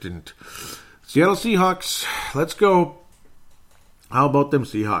they just didn't. Seattle Seahawks, let's go. How about them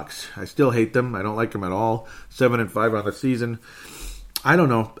Seahawks? I still hate them. I don't like them at all. 7-5 on the season. I don't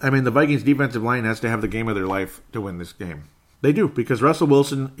know. I mean, the Vikings defensive line has to have the game of their life to win this game. They do, because Russell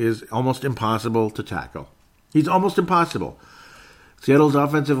Wilson is almost impossible to tackle. He's almost impossible. Seattle's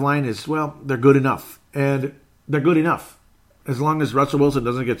offensive line is, well, they're good enough. And they're good enough. As long as Russell Wilson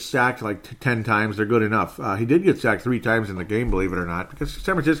doesn't get sacked like 10 times, they're good enough. He did get sacked 3 times in the game, believe it or not, because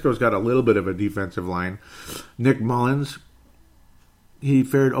San Francisco's got a little bit of a defensive line. Nick Mullins, he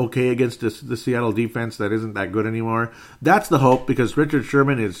fared okay against the Seattle defense that isn't that good anymore. That's the hope, because Richard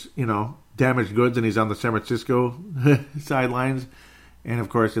Sherman is, damaged goods, and he's on the San Francisco sidelines. And, of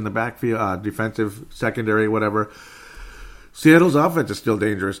course, in the backfield, defensive, secondary, whatever. Seattle's offense is still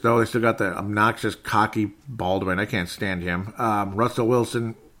dangerous, though. They still got the obnoxious, cocky Baldwin. I can't stand him. Russell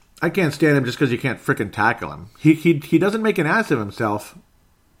Wilson, I can't stand him just because you can't frickin' tackle him. He doesn't make an ass of himself,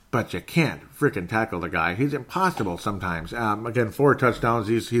 but you can't frickin' tackle the guy. He's impossible sometimes. Again, 4 touchdowns.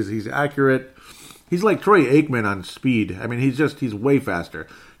 He's accurate. He's like Troy Aikman on speed. I mean, he's way faster.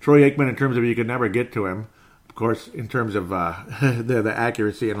 Troy Aikman, in terms of you could never get to him. Of course, in terms of the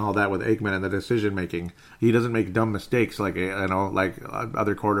accuracy and all that with Aikman and the decision making, he doesn't make dumb mistakes like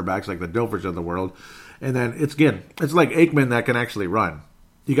other quarterbacks like the Dilfers of the world. And then it's like Aikman that can actually run.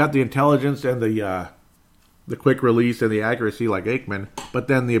 You got the intelligence and the quick release and the accuracy like Aikman, but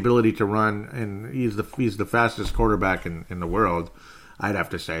then the ability to run, and he's the fastest quarterback in the world, I'd have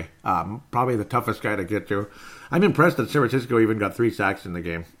to say. Probably the toughest guy to get to. I'm impressed that San Francisco even got 3 sacks in the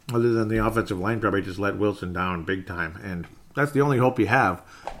game, other than the offensive line probably just let Wilson down big time, and that's the only hope you have.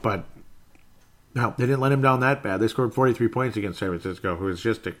 But no, they didn't let him down that bad. They scored 43 points against San Francisco, who is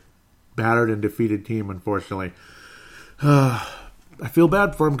just a battered and defeated team, unfortunately. I feel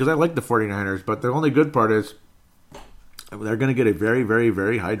bad for them because I like the 49ers, but the only good part is they're going to get a very, very,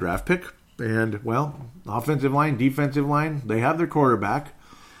 very high draft pick. And, well, offensive line, defensive line, they have their quarterback.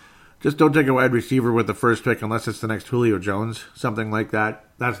 Just don't take a wide receiver with the first pick unless it's the next Julio Jones, something like that.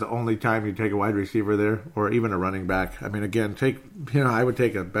 That's the only time you take a wide receiver there, or even a running back. I mean, again, I would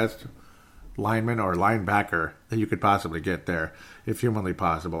take a best lineman or linebacker that you could possibly get there, if humanly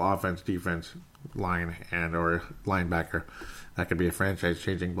possible. Offense, defense, line, and or linebacker. That could be a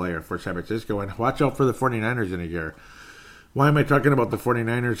franchise-changing player for San Francisco. And watch out for the 49ers in a year. Why am I talking about the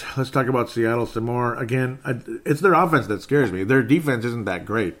 49ers? Let's talk about Seattle some more. Again, it's their offense that scares me. Their defense isn't that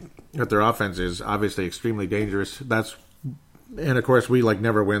great, but their offense is obviously extremely dangerous. And of course, we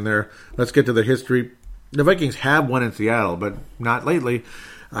never win there. Let's get to the history. The Vikings have won in Seattle, but not lately,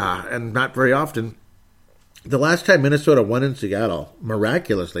 and not very often. The last time Minnesota won in Seattle,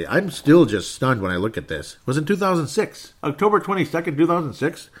 miraculously, I'm still just stunned when I look at this, was in 2006. October 22nd,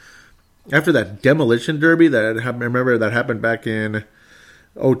 2006. After that demolition derby that happened back in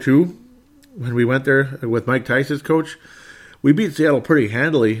 2002, when we went there with Mike Tice's coach, we beat Seattle pretty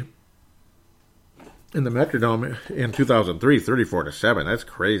handily in the Metrodome in 2003, 34-7. That's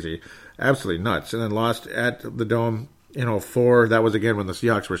crazy. Absolutely nuts. And then lost at the Dome in 2004. That was again when the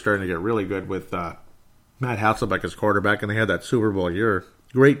Seahawks were starting to get really good with Matt Hasselbeck as quarterback, and they had that Super Bowl year.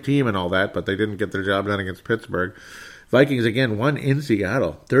 Great team and all that, but they didn't get their job done against Pittsburgh. Vikings again won in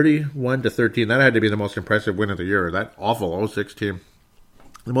Seattle, 31-13. That had to be the most impressive win of the year. That awful 2006 team.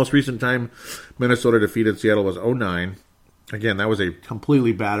 The most recent time Minnesota defeated Seattle was 2009. Again, that was a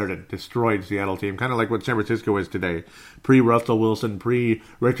completely battered and destroyed Seattle team, kind of like what San Francisco is today. Pre-Russell Wilson,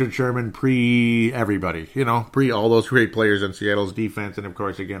 pre-Richard Sherman, pre-everybody. Pre all those great players in Seattle's defense, and of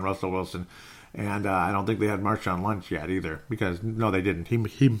course, again, Russell Wilson And I don't think they had Marshawn Lynch yet either, because no, they didn't. He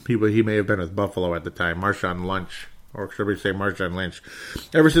may have been with Buffalo at the time. Marshawn Lynch, or should we say Marshawn Lynch?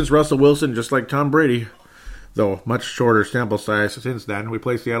 Ever since Russell Wilson, just like Tom Brady, though much shorter sample size since then. We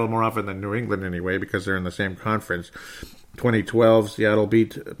play Seattle more often than New England anyway, because they're in the same conference. 2012, Seattle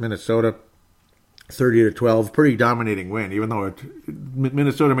beat Minnesota 30-12, pretty dominating win, even though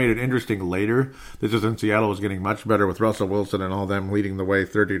Minnesota made it interesting later. This is when Seattle was getting much better with Russell Wilson and all them leading the way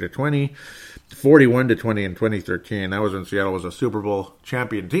 30-20, 41-20 in 2013. That was when Seattle was a Super Bowl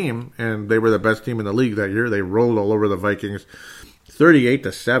champion team, and they were the best team in the league that year. They rolled all over the Vikings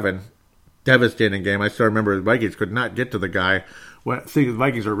 38-7. Devastating game. I still remember the Vikings could not get to the guy. I think the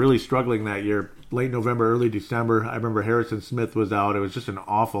Vikings are really struggling that year. Late November, early December. I remember Harrison Smith was out. It was just an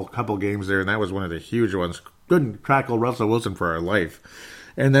awful couple games there, and that was one of the huge ones. Couldn't tackle Russell Wilson for our life.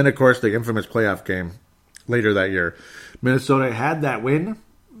 And then, of course, the infamous playoff game later that year. Minnesota had that win.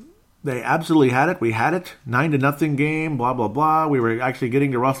 They absolutely had it. We had it. 9-0 game, blah, blah, blah. We were actually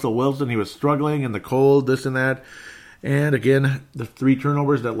getting to Russell Wilson. He was struggling in the cold, this and that. And again, the 3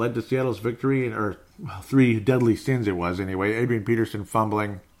 turnovers that led to Seattle's victory, or 3 deadly sins it was anyway. Adrian Peterson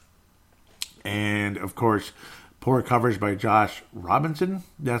fumbling. And, of course, poor coverage by Josh Robinson.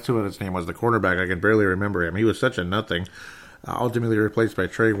 That's who his name was, the quarterback. I can barely remember him. He was such a nothing. Ultimately replaced by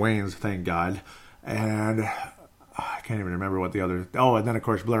Trey Waynes, thank God. And I can't even remember what the other... Oh, and then, of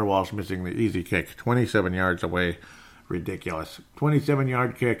course, Blair Walsh missing the easy kick. 27 yards away. Ridiculous.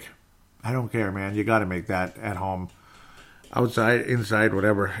 27-yard kick. I don't care, man. You got to make that at home. Outside, inside,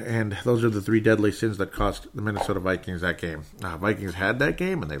 whatever. And those are the 3 deadly sins that cost the Minnesota Vikings that game. Vikings had that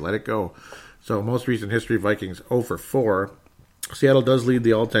game, and they let it go. So, most recent history, Vikings 0-4. Seattle does lead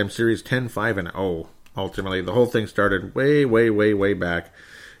the all-time series 10-5-0, ultimately. The whole thing started way, way, way, way back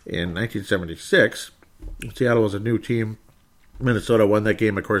in 1976. Seattle was a new team. Minnesota won that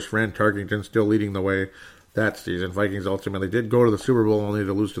game. Of course, Fran Tarkenton still leading the way that season. Vikings ultimately did go to the Super Bowl, only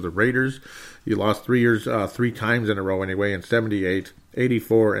to lose to the Raiders. He lost 3 times in a row anyway, in 78,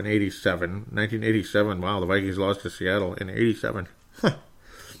 84, and 87. 1987, wow, the Vikings lost to Seattle in 87.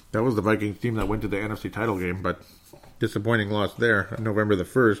 That was the Vikings team that went to the NFC title game, but disappointing loss there on November the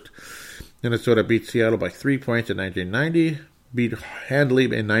 1st. Minnesota beat Seattle by 3 points in 1990, beat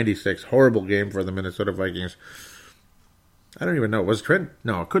handily in 96. Horrible game for the Minnesota Vikings. I don't even know. Was Trent?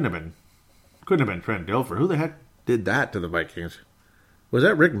 No, it couldn't have been. Couldn't have been Trent Dilfer. Who the heck did that to the Vikings? Was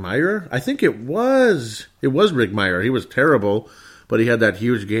that Rick Mirer? I think it was. It was Rick Mirer. He was terrible, but he had that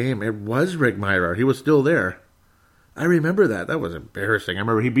huge game. It was Rick Mirer. He was still there. I remember that. That was embarrassing. I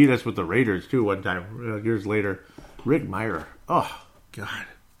remember he beat us with the Raiders, too, one time, years later. Rick Mirer. Oh, God.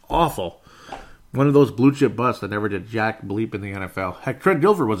 Awful. One of those blue chip busts that never did jack bleep in the NFL. Heck, Trent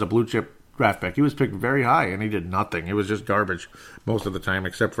Dilfer was a blue chip draft pick. He was picked very high, and he did nothing. It was just garbage most of the time,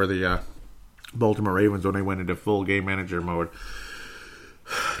 except for the Baltimore Ravens when they went into full game manager mode.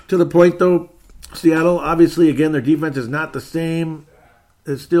 To the point, though, Seattle, obviously, again, their defense is not the same.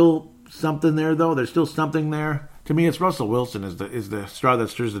 There's still something there, though. There's still something there. To me, it's Russell Wilson is the straw that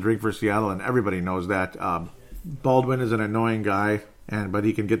stirs the drink for Seattle, and everybody knows that. Baldwin is an annoying guy, but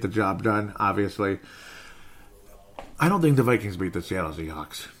he can get the job done, obviously. I don't think the Vikings beat the Seattle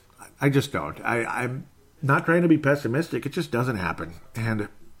Seahawks. I just don't. I'm not trying to be pessimistic. It just doesn't happen. And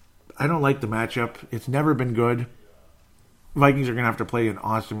I don't like the matchup. It's never been good. Vikings are going to have to play an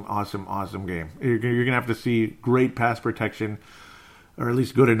awesome, awesome, awesome game. You're going to have to see great pass protection, or at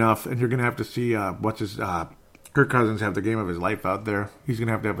least good enough, and you're going to have to see, Kirk Cousins have the game of his life out there. He's going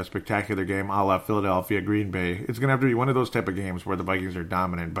to have a spectacular game a la Philadelphia, Green Bay. It's going to have to be one of those type of games where the Vikings are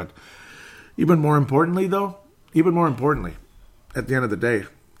dominant. But even more importantly, at the end of the day,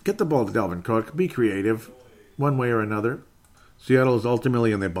 get the ball to Dalvin Cook. Be creative, one way or another. Seattle is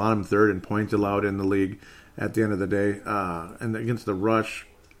ultimately in the bottom third in points allowed in the league at the end of the day. And against the rush,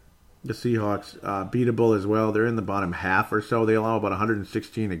 the Seahawks, beatable as well. They're in the bottom half or so. They allow about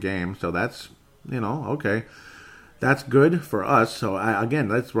 116 a game. So that's, okay. That's good for us. So, again,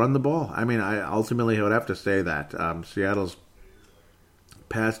 let's run the ball. I mean, I ultimately would have to say that. Seattle's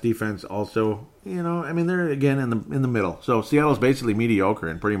pass defense also, they're, again, in the middle. So, Seattle's basically mediocre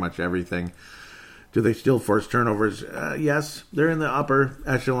in pretty much everything. Do they still force turnovers? Yes, they're in the upper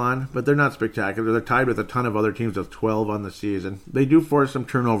echelon, but they're not spectacular. They're tied with a ton of other teams with 12 on the season. They do force some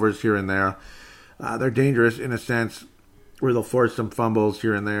turnovers here and there. They're dangerous in a sense where they'll force some fumbles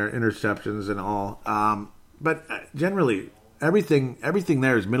here and there, interceptions and all. But generally, everything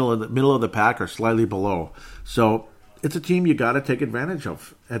there is middle of the pack or slightly below. So it's a team you got to take advantage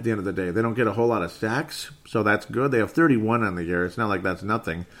of at the end of the day. They don't get a whole lot of sacks, so that's good. They have 31 on the year. It's not like that's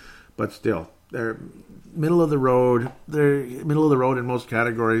nothing, but still, they're middle of the road. They're middle of the road in most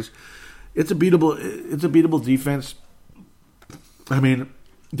categories. It's a beatable defense. I mean,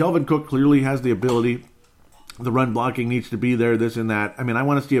 Dalvin Cook clearly has the ability. The run blocking needs to be there, this and that. I mean, I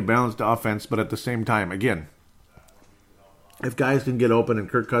want to see a balanced offense, but at the same time, again, if guys can get open and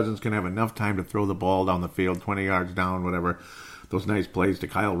Kirk Cousins can have enough time to throw the ball down the field, 20 yards down, whatever, those nice plays to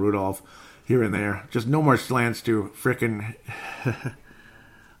Kyle Rudolph here and there. Just no more slants to frickin'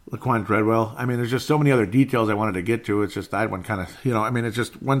 Laquan Treadwell. I mean, there's just so many other details I wanted to get to. It's just that one kind of, it's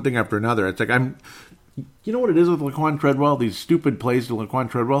just one thing after another. It's like you know what it is with Laquan Treadwell? These stupid plays to Laquan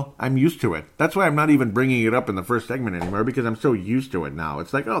Treadwell? I'm used to it. That's why I'm not even bringing it up in the first segment anymore, because I'm so used to it now.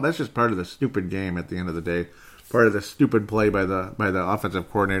 It's like, oh, that's just part of the stupid game at the end of the day. Part of the stupid play by the offensive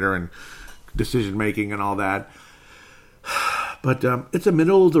coordinator and decision making and all that. But it's a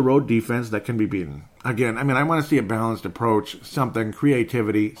middle-of-the-road defense that can be beaten. Again, I mean, I want to see a balanced approach, something,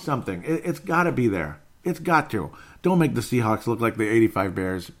 creativity, something. It's got to be there. It's got to. Don't make the Seahawks look like the 85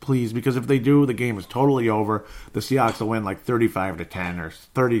 Bears, please, because if they do, the game is totally over. The Seahawks will win like 35-10 or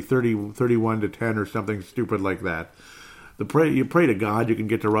 31-10 or something stupid like that. You pray to God you can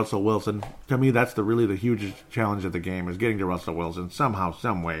get to Russell Wilson. To me, that's really the huge challenge of the game, is getting to Russell Wilson somehow,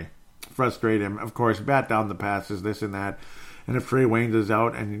 some way. Frustrate him. Of course, bat down the passes, this and that. And if Trey Waynes is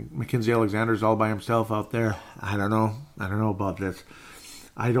out and Mackenzie Alexander's all by himself out there, I don't know. I don't know about this.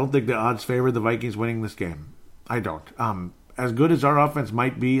 I don't think the odds favor the Vikings winning this game. I don't. As good as our offense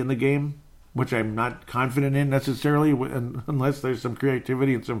might be in the game, which I'm not confident in necessarily, unless there's some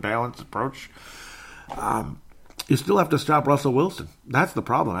creativity and some balanced approach, you still have to stop Russell Wilson. That's the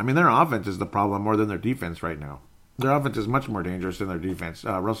problem. I mean, their offense is the problem more than their defense right now. Their offense is much more dangerous than their defense.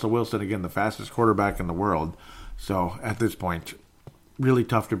 Russell Wilson, again, the fastest quarterback in the world. So, at this point, really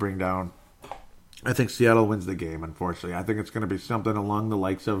tough to bring down. I think Seattle wins the game, unfortunately. I think it's going to be something along the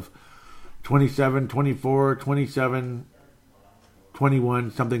likes of 27-24,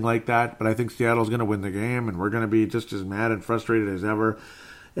 27-21, something like that. But I think Seattle's going to win the game, and we're going to be just as mad and frustrated as ever.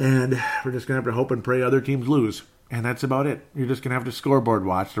 And we're just going to have to hope and pray other teams lose. And that's about it. You're just going to have to scoreboard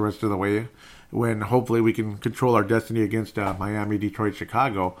watch the rest of the way, when hopefully we can control our destiny against Miami, Detroit,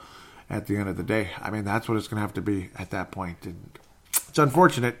 Chicago at the end of the day. I mean, that's what it's going to have to be at that point. And it's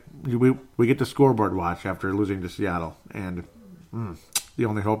unfortunate. We get to scoreboard watch after losing to Seattle. And the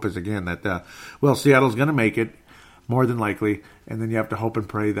only hope is, again, that, Seattle's going to make it, more than likely. And then you have to hope and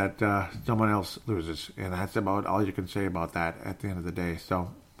pray that someone else loses. And that's about all you can say about that at the end of the day.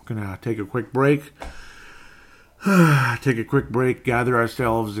 So I'm going to take a quick break. Gather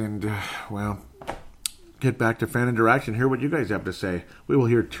ourselves, and, get back to fan interaction, hear what you guys have to say. We will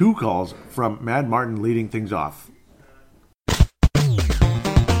hear 2 calls from Mad Martin leading things off.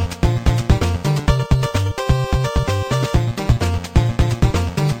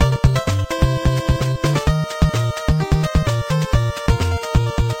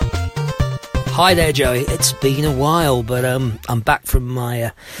 Hi there, Joey. It's been a while, but I'm back from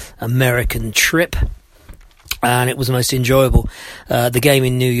my American trip, and it was most enjoyable. The game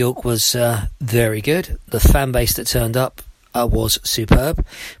in New York was very good. The fan base that turned up was superb.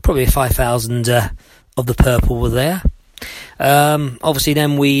 Probably 5,000 of the purple were there. Obviously,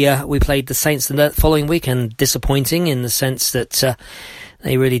 then we played the Saints the following week, and disappointing in the sense that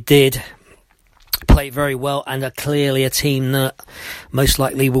they really did play very well and are clearly a team that most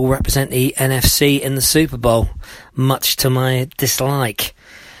likely will represent the NFC in the Super Bowl, much to my dislike.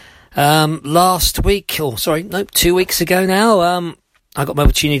 2 weeks ago now, I got my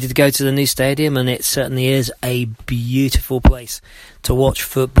opportunity to go to the new stadium, and it certainly is a beautiful place to watch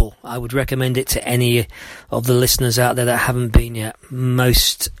football. I would recommend it to any of the listeners out there that haven't been yet.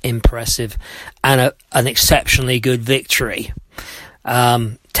 Most impressive, and an exceptionally good victory.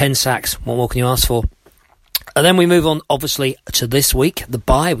 10 sacks, what more can you ask for? And then we move on, obviously, to this week, the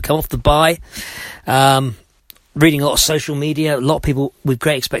bye. We come off the bye. Reading a lot of social media, a lot of people with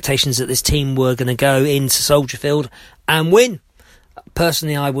great expectations that this team were going to go into Soldier Field and win.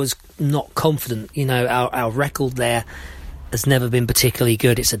 Personally, I was not confident. You know, our record there has never been particularly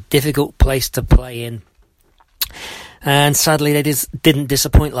good. It's a difficult place to play in. And sadly, they didn't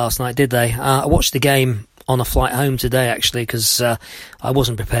disappoint last night, did they? I watched the game on a flight home today, actually, because I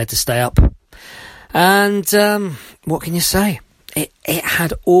wasn't prepared to stay up. And what can you say? It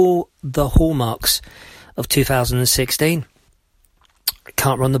had all the hallmarks of 2016.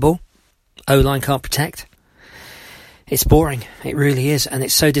 Can't run the ball. O-line can't protect. It's boring. It really is. And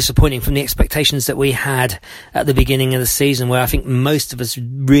it's so disappointing from the expectations that we had at the beginning of the season, where I think most of us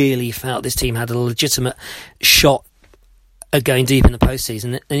really felt this team had a legitimate shot at going deep in the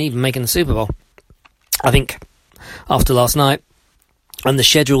postseason and even making the Super Bowl. I think after last night and the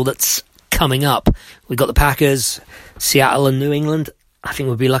schedule that's coming up, we've got the Packers, Seattle and New England. I think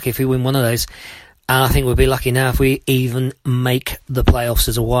we'll be lucky if we win one of those. And I think we'll be lucky now if we even make the playoffs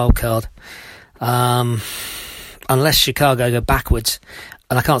as a wild card. Unless Chicago go backwards,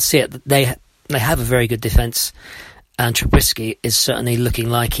 and I can't see it. They have a very good defence, and Trubisky is certainly looking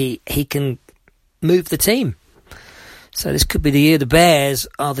like he can move the team. So this could be the year the Bears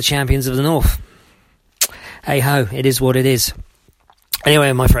are the champions of the North. Hey ho, it is what it is.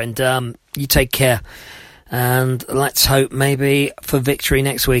 Anyway, my friend, you take care, and let's hope maybe for victory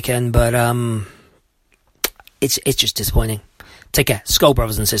next weekend. But it's just disappointing. Take care, Skull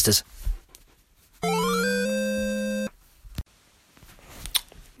brothers and sisters.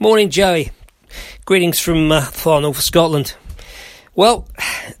 Morning, Joey. Greetings from far north of Scotland. Well,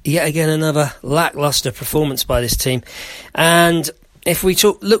 yet again another lacklustre performance by this team. And if we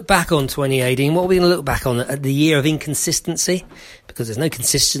look back on 2018, what are we going to look back on? At the year of inconsistency? Because there's no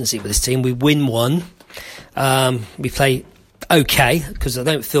consistency with this team. We win one. We play okay, because I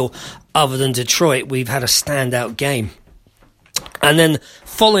don't feel, other than Detroit, we've had a standout game. And then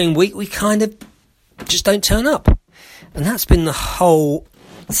following week, we kind of just don't turn up. And that's been the whole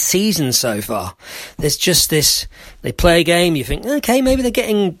season so far. There's just this, they play a game, you think, okay, maybe they're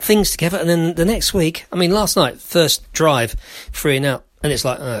getting things together, and then the next week, I mean, last night, first drive, 3 and out, and it's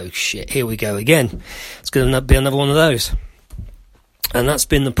like, oh shit, here we go again. It's going to be another one of those. And that's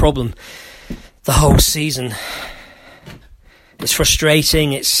been the problem the whole season. It's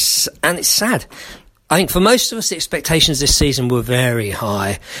frustrating, and it's sad. I think for most of us, the expectations this season were very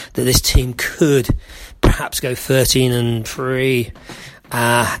high, that this team could perhaps go 13-3,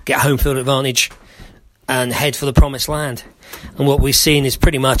 get home field advantage, and head for the promised land. And what we've seen is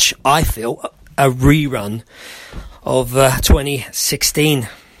pretty much, I feel, a rerun of 2016.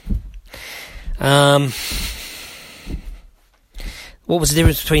 What was the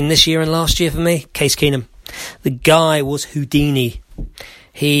difference between this year and last year for me? Case Keenum. The guy was Houdini.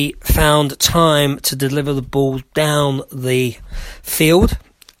 He found time to deliver the ball down the field,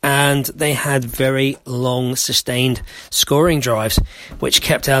 and they had very long, sustained scoring drives, which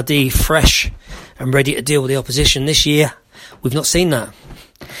kept our D fresh and ready to deal with the opposition. This year, we've not seen that.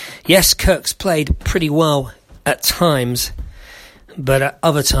 Yes, Kirk's played pretty well at times, but at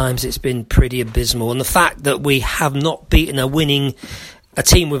other times it's been pretty abysmal. And the fact that we have not beaten a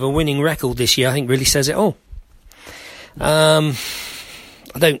team with a winning record this year, I think really says it all.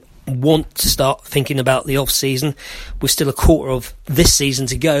 I don't want to start thinking about the off-season. We're still a quarter of this season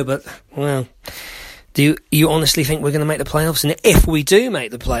to go, but, well, do you honestly think we're going to make the playoffs? And if we do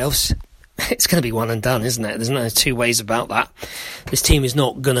make the playoffs, it's going to be one and done, isn't it? There's no two ways about that. This team is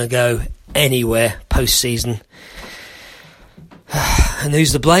not going to go anywhere post-season. And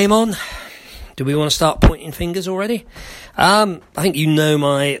who's the blame on? Do we want to start pointing fingers already? I think you know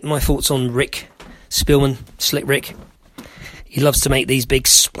my thoughts on Rick Spielman, Slick Rick. He loves to make these big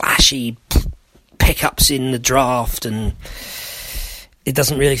splashy pickups in the draft, and it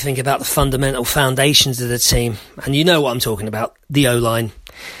doesn't really think about the fundamental foundations of the team. And you know what I'm talking about, the O-line.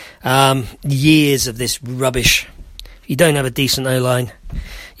 Years of this rubbish. You don't have a decent O-line.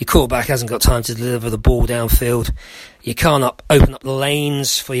 Your quarterback hasn't got time to deliver the ball downfield. You can't open up the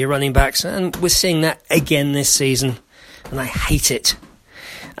lanes for your running backs. And we're seeing that again this season, and I hate it.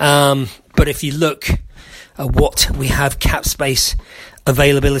 But if you look at what we have cap space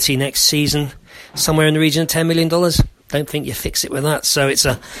availability next season, somewhere in the region of $10 million, don't think you fix it with that. So it's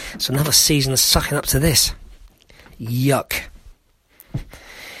another season of sucking up to this. Yuck.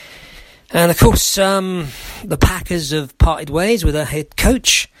 And of course, the Packers have parted ways with their head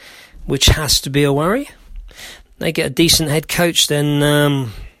coach, which has to be a worry. They get a decent head coach,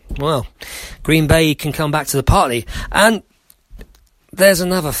 then, Green Bay can come back to the party. And there's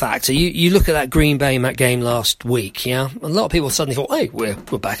another factor. You look at that Green Bay game last week, yeah? A lot of people suddenly thought, hey, we're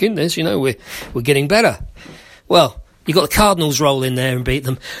back in this, we're getting better. Well, you got the Cardinals roll in there and beat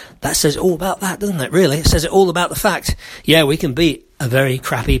them. That says all about that, doesn't it, really? It says it all about the fact, yeah, we can beat a very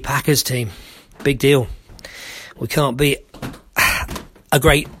crappy Packers team. Big deal. We can't beat not a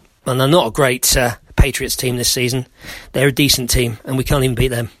great Patriots team this season. They're a decent team, and we can't even beat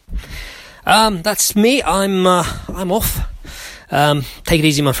them. That's me. I'm off. Take it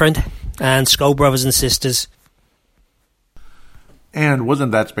easy, my friend, and Skull brothers and sisters. And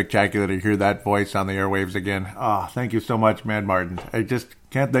wasn't that spectacular to hear that voice on the airwaves again? Thank you so much, Mad Martin. I just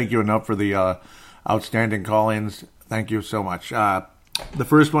can't thank you enough for the outstanding call-ins. Thank you so much. The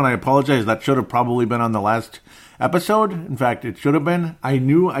first one, I apologize. That should have probably been on the last episode. In fact, it should have been. I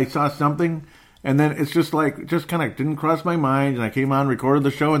knew I saw something, and then it's just kind of didn't cross my mind, and I came on, recorded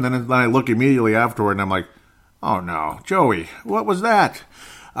the show, and then I look immediately afterward, and I'm like, oh no, Joey, what was that?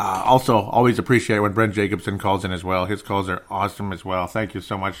 Also, always appreciate when Brent Jacobson calls in as well. His calls are awesome as well. Thank you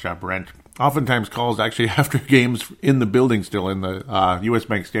so much, Brent. Oftentimes calls actually after games in the building still in the U.S.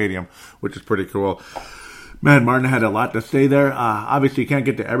 Bank Stadium, which is pretty cool. Man, Martin had a lot to say there. Obviously, you can't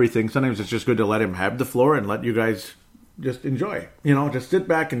get to everything. Sometimes it's just good to let him have the floor and let you guys just enjoy. Just sit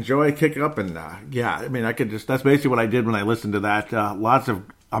back, enjoy, kick up, and that's basically what I did when I listened to that. Lots of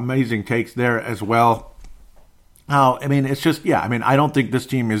amazing takes there as well. I don't think this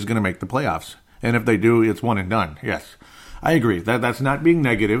team is going to make the playoffs. And if they do, it's one and done. Yes, I agree. That's not being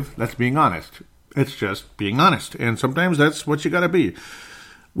negative. That's being honest. It's just being honest. And sometimes that's what you got to be.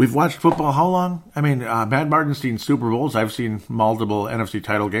 We've watched football how long? Matt Martin's seen Super Bowls. I've seen multiple NFC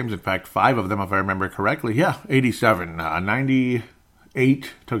title games. In fact, 5 of them, if I remember correctly. Yeah, 87.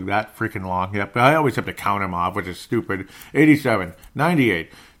 98 took that freaking long. Yep, I always have to count them off, which is stupid. 87,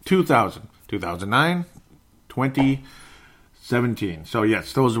 98, 2000, 2009, 2017. So,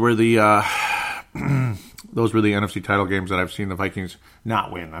 yes, those were the NFC title games that I've seen the Vikings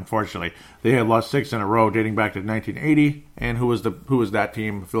not win, unfortunately. They had lost 6 in a row dating back to 1980. And who was that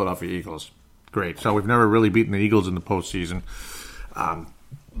team? Philadelphia Eagles. Great. So we've never really beaten the Eagles in the postseason.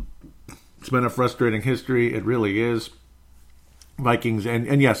 It's been a frustrating history. It really is. Vikings.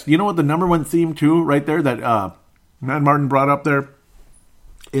 And yes, you know what? The number one theme, too, right there that Mad Martin brought up there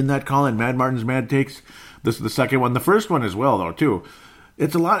in that call in Mad Martin's Mad Takes. This is the second one. The first one as well, though, too.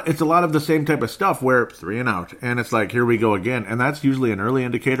 It's a lot of the same type of stuff where 3 and out, and it's like, here we go again. And that's usually an early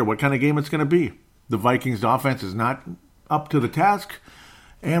indicator what kind of game it's going to be. The Vikings' offense is not up to the task,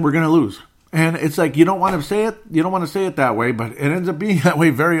 and we're going to lose. And it's like, you don't want to say it. You don't want to say it that way, but it ends up being that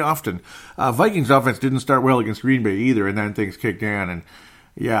way very often. Vikings' offense didn't start well against Green Bay either, and then things kicked in. And,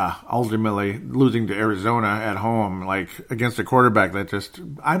 yeah, ultimately losing to Arizona at home, like against a quarterback that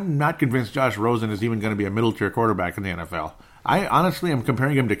I'm not convinced Josh Rosen is even going to be a middle-tier quarterback in the NFL. I honestly am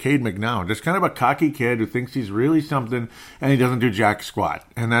comparing him to Cade McNown, just kind of a cocky kid who thinks he's really something, and he doesn't do jack squat.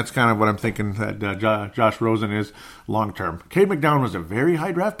 And that's kind of what I'm thinking that Josh Rosen is long term. Cade McNown was a very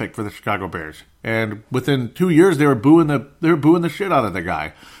high draft pick for the Chicago Bears, and within 2 years they were booing the shit out of the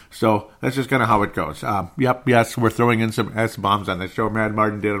guy. So that's just kind of how it goes. Yes, we're throwing in some S-bombs on the show. Mad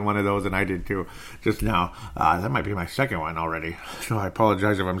Martin did one of those, and I did too just now. That might be my second one already, so I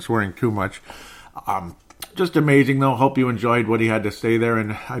apologize if I'm swearing too much. Just amazing, though. Hope you enjoyed what he had to say there,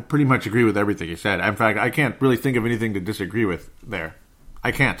 and I pretty much agree with everything he said. In fact, I can't really think of anything to disagree with there.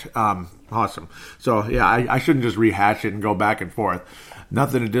 I can't. Awesome. So, yeah, I shouldn't just rehash it and go back and forth.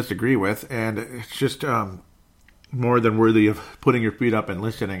 Nothing to disagree with, and it's just more than worthy of putting your feet up and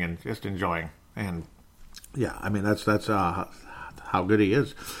listening and just enjoying. And, yeah, that's how good he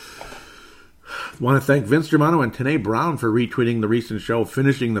is. Want to thank Vince Germano and Tanae Brown for retweeting the recent show.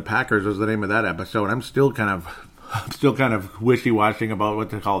 Finishing the Packers was the name of that episode. I'm still kind of wishy-washy about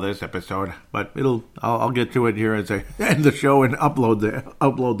what to call this episode, but I'll get to it here as I end the show and upload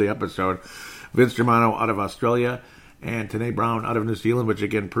the episode. Vince Germano out of Australia and Tanae Brown out of New Zealand, which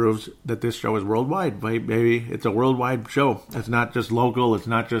again proves that this show is worldwide. Baby, it's a worldwide show. It's not just local. It's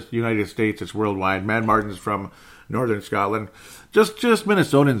not just United States. It's worldwide. Mad Martin's from Northern Scotland. Just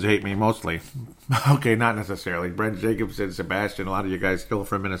Minnesotans hate me, mostly. Okay, not necessarily. Brent Jacobson, Sebastian, a lot of you guys still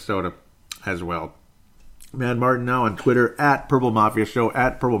from Minnesota as well. Mad Martin now on Twitter, at Purple Mafia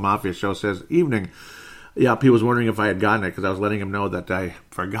Show, says, evening. Yep, he was wondering if I had gotten it, because I was letting him know that I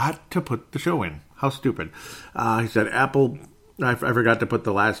forgot to put the show in. How stupid. He said, Apple, I forgot to put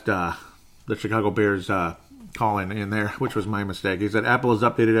the last, the Chicago Bears call in there, which was my mistake. He said, Apple has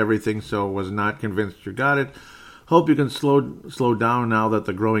updated everything, so was not convinced you got it. Hope you can slow down now that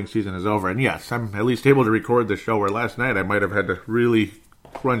the growing season is over. And yes, I'm at least able to record the show, where last night I might have had to really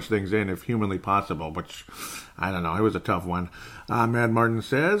crunch things in if humanly possible, which, I don't know, it was a tough one. Mad Martin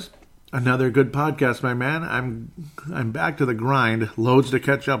says, another good podcast, my man. I'm back to the grind. Loads to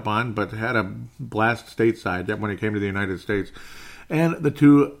catch up on, but had a blast stateside when it came to the United States. And the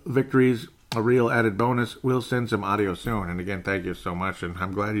 2 victories, a real added bonus. We'll send some audio soon. And again, thank you so much, and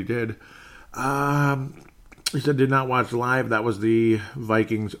I'm glad he did. He said, did not watch live. That was the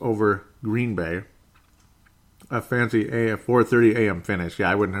Vikings over Green Bay. A fancy 4:30 a.m. finish. Yeah,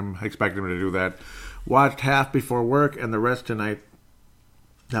 I wouldn't have expected him to do that. Watched half before work and the rest tonight.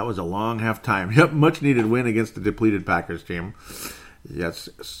 That was a long half time. Yep, much needed win against the depleted Packers team. Yes,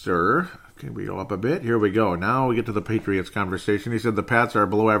 sir. Can we go up a bit? Here we go. Now we get to the Patriots conversation. He said the Pats are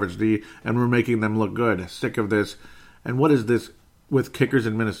below average D and we're making them look good. Sick of this. And what is this with kickers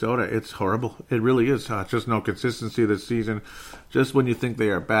in Minnesota? It's horrible. It really is. Just no consistency this season. Just when you think they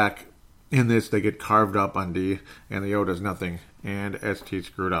are back in this, they get carved up on D, and the O does nothing, and ST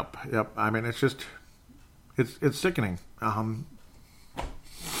screwed up. Yep, it's just, it's sickening.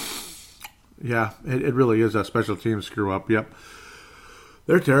 Yeah, it really is a special team screw up. Yep.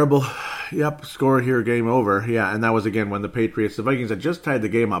 They're terrible. Yep, score here, game over. Yeah, and that was again when the Vikings had just tied the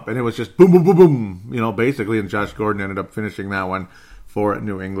game up, and it was just boom, boom, boom, boom, basically, and Josh Gordon ended up finishing that one for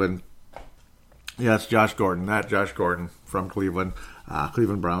New England. Yes, Josh Gordon from Cleveland.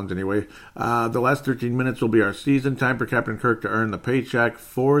 Cleveland Browns, anyway. The last 13 minutes will be our season. Time for Captain Kirk to earn the paycheck.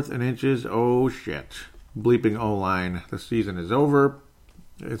 4th and inches. Oh, shit. Bleeping O-line. The season is over.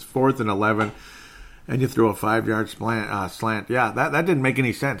 It's 4th and 11. And you throw a 5-yard slant. Yeah, that didn't make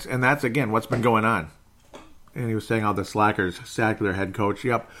any sense. And that's, again, what's been going on. And he was saying how the slackers sacked their head coach.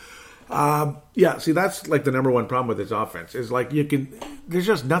 Yep. See, that's like the number one problem with this offense. Is like there's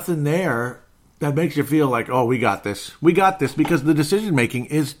just nothing there that makes you feel like, oh, we got this. We got this because the decision-making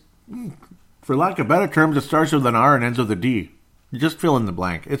is, for lack of better terms, it starts with an R and ends with a D. You just fill in the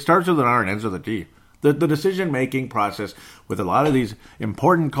blank. It starts with an R and ends with a D. The decision-making process with a lot of these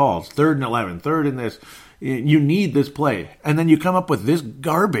important calls, 3rd and 11, 3rd and this, you need this play. And then you come up with this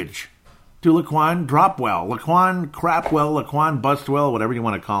garbage to Laquan Dropwell, Laquan Crapwell, Laquan Bustwell, whatever you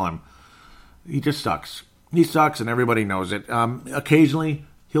want to call him. He just sucks. He sucks, and everybody knows it. Occasionally,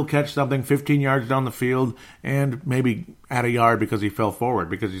 he'll catch something 15 yards down the field and maybe add a yard because he fell forward,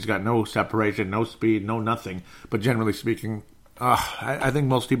 because he's got no separation, no speed, no nothing. But generally speaking, I think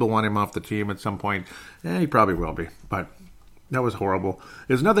most people want him off the team at some point. He probably will be, but that was horrible.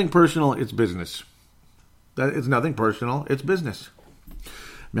 It's nothing personal, it's business. It's nothing personal, it's business.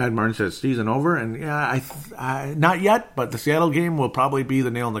 Mad Martin says, season over, and yeah, not yet, but the Seattle game will probably be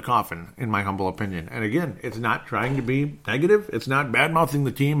the nail in the coffin, in my humble opinion. And again, it's not trying to be negative. It's not bad-mouthing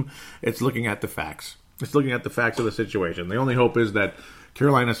the team. It's looking at the facts. It's looking at the facts of the situation. The only hope is that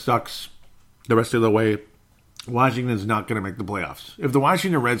Carolina sucks the rest of the way. Washington's not going to make the playoffs. If the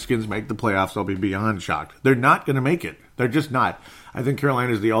Washington Redskins make the playoffs, I'll be beyond shocked. They're not going to make it. They're just not. I think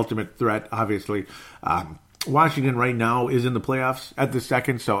Carolina is the ultimate threat, obviously. Washington right now is in the playoffs at the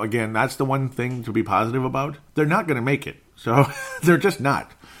second, so again, that's the one thing to be positive about. They're not going to make it, so they're just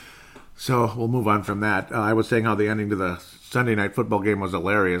not. So we'll move on from that. I was saying how the ending to the Sunday night football game was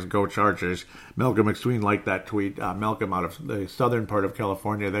hilarious. Go Chargers. Malcolm McSween liked that tweet. Malcolm out of the southern part of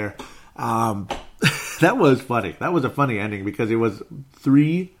California there. That was funny. That was a funny ending because it was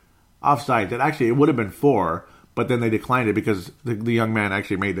 3 offsides. Actually, it would have been 4, but then they declined it because the young man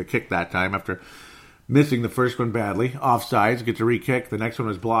actually made the kick that time after missing the first one badly. Offsides, gets a re-kick. The next one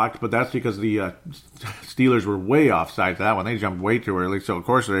was blocked, but that's because the Steelers were way offsides that one. They jumped way too early, so of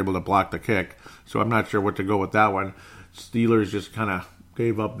course they're able to block the kick. So I'm not sure what to go with that one. Steelers just kind of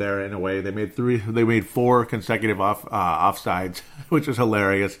gave up there in a way. They made 4 consecutive offsides, which was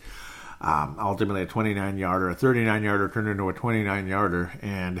hilarious. Ultimately a 29-yarder, a 39-yarder turned into a 29-yarder,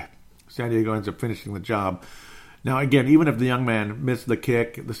 and San Diego ends up finishing the job. Now, again, even if the young man missed the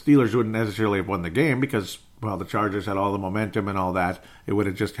kick, the Steelers wouldn't necessarily have won the game because, well, the Chargers had all the momentum and all that. It would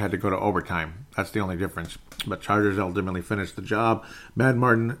have just had to go to overtime. That's the only difference. But Chargers ultimately finished the job. Mad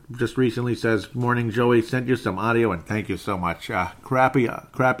Martin just recently says, "Morning, Joey. Sent you some audio, and thank you so much.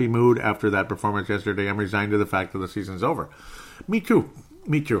 Crappy mood after that performance yesterday. I'm resigned to the fact that the season's over." Me too.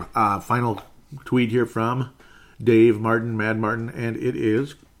 Final tweet here from Dave Martin, Mad Martin, and it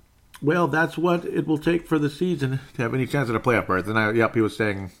is, well, that's what it will take for the season to have any chance at a playoff berth. And he was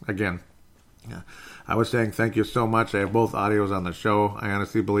saying, again, I was saying thank you so much. I have both audios on the show. I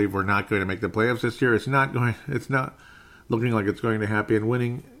honestly believe we're not going to make the playoffs this year. It's not looking like it's going to happen.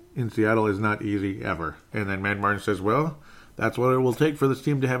 Winning in Seattle is not easy ever. And then Mad Martin says, well, that's what it will take for this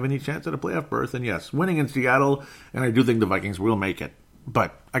team to have any chance at a playoff berth. And yes, winning in Seattle, and I do think the Vikings will make it.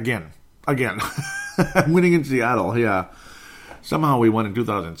 But again, winning in Seattle, yeah. Somehow we won in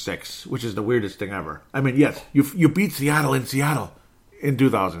 2006, which is the weirdest thing ever. I mean, yes, you beat Seattle in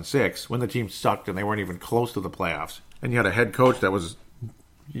 2006 when the team sucked and they weren't even close to the playoffs. And you had a head coach that was,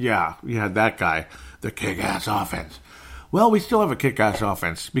 you had that guy, the kick-ass offense. Well, we still have a kick-ass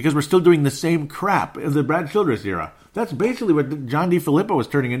offense because we're still doing the same crap in the Brad Childress era. That's basically what John DeFilippo was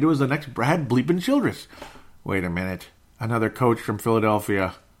turning into as the next Brad bleeping Childress. Wait a minute. Another coach from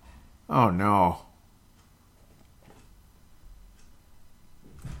Philadelphia. Oh, no.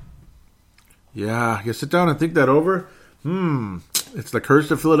 Yeah, you sit down and think that over. It's the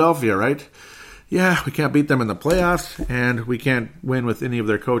curse of Philadelphia, right? Yeah, we can't beat them in the playoffs, and we can't win with any of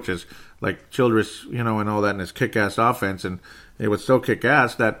their coaches, like Childress, and all that in his kick-ass offense. And it was so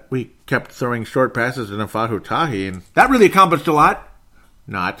kick-ass that we kept throwing short passes to Nafahu Tahi, and that really accomplished a lot.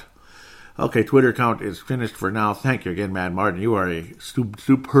 Not. Okay, Twitter account is finished for now. Thank you again, Matt Martin. You are a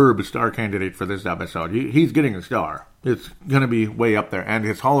superb star candidate for this episode. He's getting a star. It's going to be way up there. And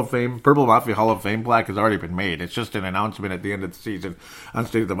his Hall of Fame, Purple Mafia Hall of Fame plaque has already been made. It's just an announcement at the end of the season on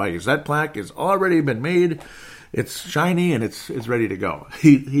State of the Vikings. That plaque has already been made. It's shiny and it's ready to go.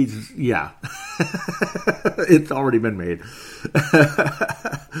 He's it's already been made.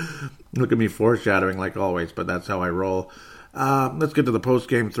 Look at me foreshadowing like always, but that's how I roll. Let's get to the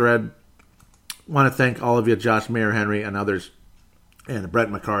post-game thread. Want to thank all of you, Josh Mayer Henry and others, and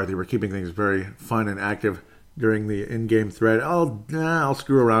Brett McCarthy. We're keeping things very fun and active during the in-game thread. I'll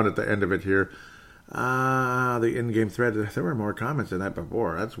screw around at the end of it here. The in-game thread, there were more comments than that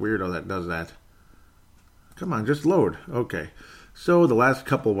before. That's weird how that does that. Come on, just load. Okay. So the last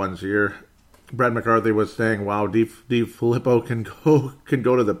couple ones here, Brett McCarthy was saying, wow, D. Filippo can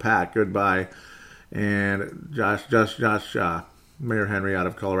go to the Pack. Goodbye. And Josh Mayor Henry out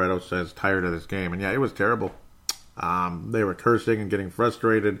of Colorado says, tired of this game. And yeah, it was terrible. They were cursing and getting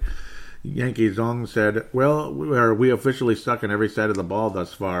frustrated. Yankee Zong said, well, we officially suck on every side of the ball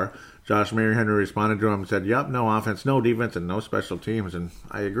thus far. Josh Mayer Henry responded to him and said, yep, no offense, no defense, and no special teams. And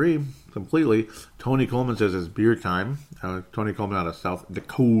I agree completely. Tony Coleman says it's beer time. Tony Coleman out of South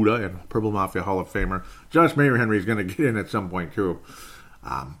Dakota and Purple Mafia Hall of Famer. Josh Mayer Henry is going to get in at some point, too.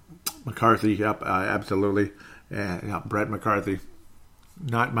 McCarthy, yep, absolutely. Brett McCarthy.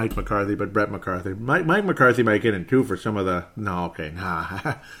 Not Mike McCarthy, but Brett McCarthy. Mike McCarthy might get in, too, for some of the... No, okay,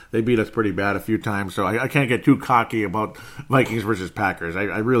 nah. They beat us pretty bad a few times, so I can't get too cocky about Vikings versus Packers.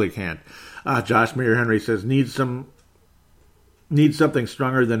 I really can't. Josh Mayer Henry says, need something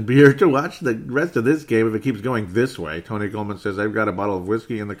stronger than beer to watch the rest of this game if it keeps going this way. Tony Coleman says, I've got a bottle of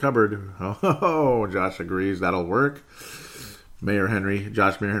whiskey in the cupboard. Oh, Josh agrees. That'll work. Josh Mayer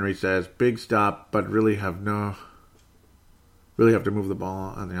Henry says, big stop, but really have to move the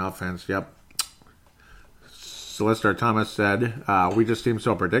ball on the offense. Yep. Celestar Thomas said, we just seem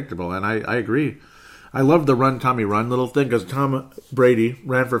so predictable, and I agree. I love the run, Tommy, run little thing, because Tom Brady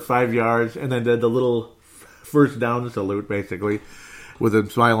ran for 5 yards and then did the little first down salute, basically, with a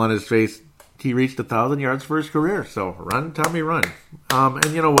smile on his face. He reached 1,000 yards for his career, so run, Tommy, run.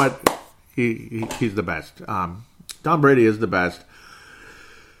 And you know what? He's the best. Tom Brady is the best.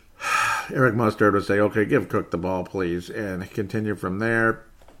 Eric Mustard would say, okay, give Cook the ball, please, and continue from there.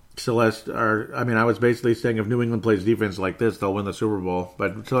 I was basically saying if New England plays defense like this, they'll win the Super Bowl.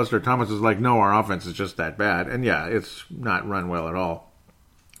 But Celestar Thomas is like, no, our offense is just that bad. And yeah, it's not run well at all.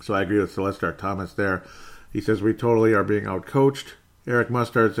 So I agree with Celestar Thomas there. He says we totally are being outcoached. Eric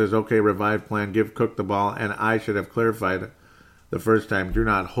Mustard says, okay, revive plan, give Cook the ball, and I should have clarified the first time, do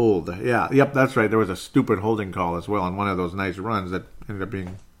not hold. Yeah, yep, that's right. There was a stupid holding call as well on one of those nice runs that ended up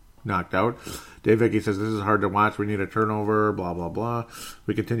being knocked out. Dave Hickey says, this is hard to watch. We need a turnover, blah, blah, blah.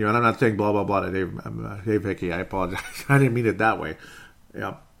 We continue. And I'm not saying blah, blah, blah to Dave Hickey. I apologize. I didn't mean it that way.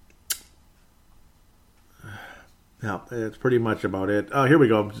 Yeah. Yeah, it's pretty much about it. Here we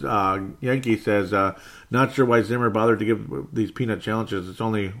go. Yankee says, not sure why Zimmer bothered to give these peanut challenges. It's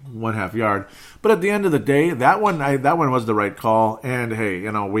only 1/2 yard. But at the end of the day, that one was the right call. And, hey,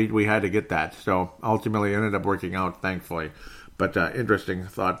 we had to get that. So ultimately it ended up working out, thankfully. But interesting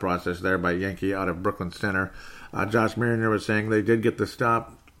thought process there by Yankee out of Brooklyn Center. Josh Mariner was saying they did get the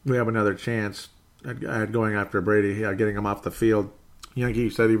stop. We have another chance at going after Brady, getting him off the field. Yankee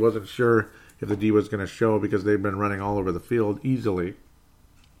said he wasn't sure if the D was going to show because they've been running all over the field easily.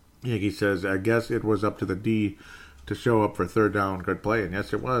 Yankee says, I guess it was up to the D to show up for third down. Good play. And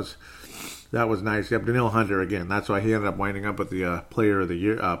yes, it was. That was nice. Yep, Danielle Hunter again. That's why he ended up winding up with the Player of the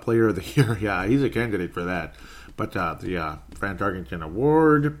Year. Yeah, he's a candidate for that. But the Fran Tarkenton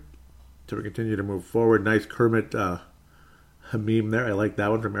Award. So we continue to move forward. Nice Kermit meme there. I like that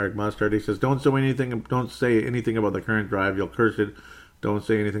one from Eric Mustard. He says, don't say anything about the current drive. You'll curse it. Don't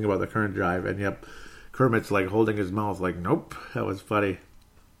say anything about the current drive. And yep, Kermit's like holding his mouth like, nope. That was funny.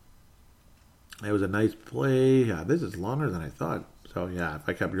 It was a nice play. Yeah, this is longer than I thought. So yeah, if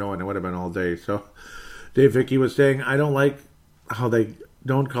I kept going, it would have been all day. So Dave Hickey was saying, I don't like how they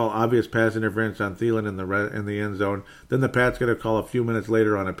don't call obvious pass interference on Thielen in the end zone. Then the Pats going to call a few minutes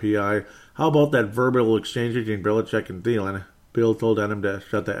later on a PI. How about that verbal exchange between Belichick and Thielen? Bill told him to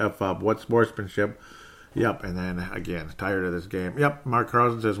shut the F up. What sportsmanship? Yep, and then again, tired of this game. Yep, Mark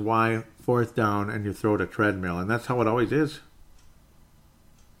Carlson says, why 4th down and you throw it a treadmill? And that's how it always is.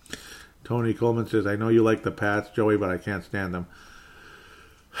 Tony Coleman says, I know you like the Pats, Joey, but I can't stand them.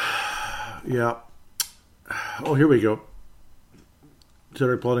 Yeah. Oh, here we go.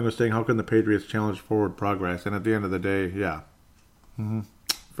 Cedric Paulding was saying, how can the Patriots challenge forward progress? And at the end of the day, yeah.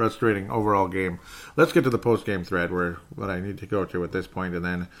 Frustrating overall game. Let's get to the post-game thread what I need to go to at this point, and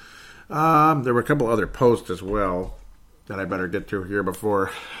then There were a couple other posts as well that I better get to here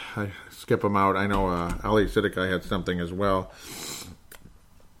before I skip them out. I know Ali Siddiqui had something as well.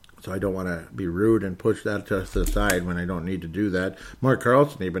 So I don't want to be rude and push that to the side when I don't need to do that. Mark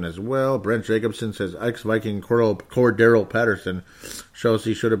Carlson even as well. Brent Jacobson says ex-Viking Cordero Patterson shows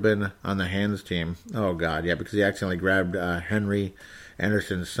he should have been on the hands team. Oh, God, yeah, because he accidentally grabbed Henry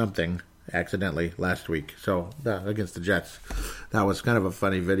Anderson's something accidentally last week. So, against the Jets. That was kind of a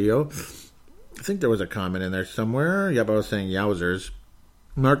funny video. I think there was a comment in there somewhere. Yep, I was saying yowzers.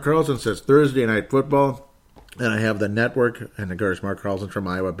 Mark Carlson says Thursday Night Football. And I have the network, and of course, Mark Carlson from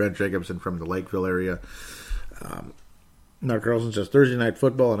Iowa, Brent Jacobson from the Lakeville area. Mark Carlson says Thursday Night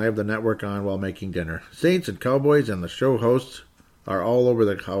Football, and I have the network on while making dinner. Saints and Cowboys and the show hosts are all over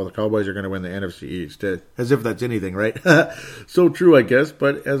how the Cowboys are going to win the NFC East. As if that's anything, right? So true, I guess.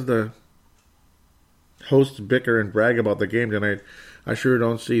 But as the hosts bicker and brag about the game tonight, I sure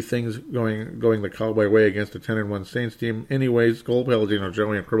don't see things going the Cowboy way against a 10-1 Saints team. Anyways, Gold Pelletino,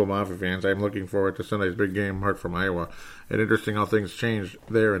 Joey, and Cribble Mafia fans, I'm looking forward to Sunday's big game, Mark from Iowa. And interesting how things changed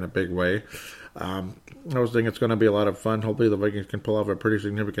there in a big way. I was thinking it's going to be a lot of fun. Hopefully the Vikings can pull off a pretty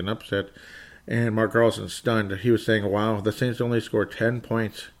significant upset. And Mark Carlson's stunned. He was saying, wow, the Saints only scored 10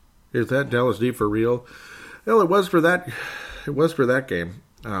 points. Is that Dallas D for real? Well, it was for that game,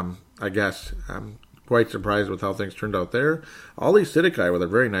 I guess. Quite surprised with how things turned out there. Ali Siddiqui with a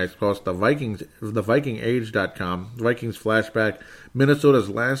very nice post. The VikingAge.com. Vikings flashback. Minnesota's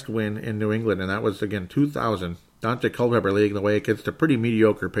last win in New England, and that was, again, 2000. Dante Culpepper leading the way against a pretty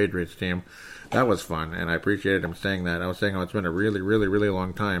mediocre Patriots team. That was fun, and I appreciated him saying that. I was saying how it's been a really, really, really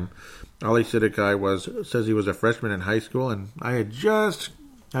long time. Ali Siddiqui says he was a freshman in high school, and I had just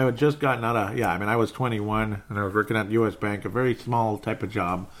gotten out of, I was 21, and I was working at U.S. Bank, a very small type of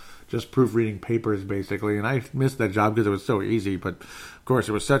job. Just proofreading papers, basically. And I missed that job because it was so easy. But, of course,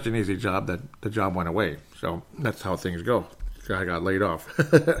 it was such an easy job that the job went away. So that's how things go. I got laid off.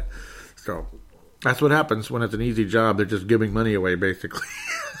 So that's what happens when it's an easy job. They're just giving money away, basically.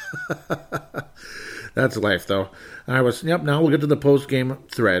 That's life, though. Now we'll get to the post-game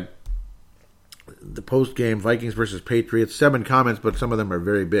thread. The post-game Vikings versus Patriots. 7 comments, but some of them are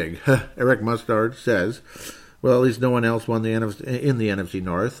very big. Eric Mustard says, well, at least no one else won in the NFC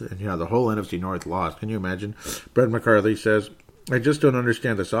North. And, the whole NFC North lost. Can you imagine? Brett McCarthy says, I just don't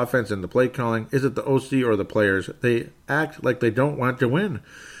understand this offense and the play calling. Is it the OC or the players? They act like they don't want to win.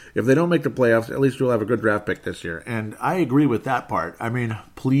 If they don't make the playoffs, at least we'll have a good draft pick this year. And I agree with that part. I mean,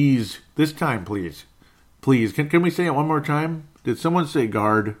 please, this time, please. Please, can we say it one more time? Did someone say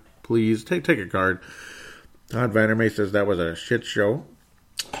guard? Please, take a guard. Todd Vandermeer says that was a shit show.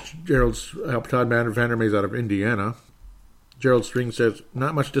 Todd Vandermeer's out of Indiana. Gerald String says,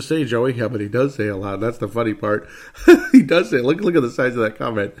 not much to say, Joey. Yeah, but he does say a lot. That's the funny part. He does say, look at the size of that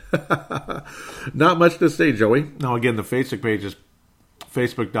comment. Not much to say, Joey. Now, again, the Facebook page is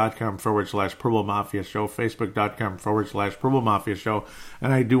facebook.com/Purple Mafia Show, facebook.com/Purple Mafia Show.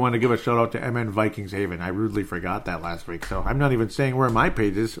 And I do want to give a shout out to MN Vikings Haven. I rudely forgot that last week, so I'm not even saying where my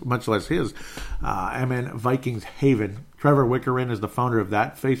page is, much less his. MN Vikings Haven. Trevor Wickerin is the founder of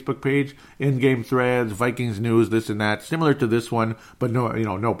that Facebook page. In-game threads, Vikings news, this and that, similar to this one, but no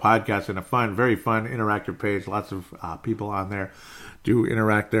podcast, and a very fun, interactive page. Lots of people on there do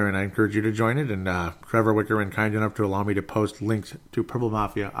interact there, and I encourage you to join it. And Trevor Wickerin, kind enough to allow me to post links to Purple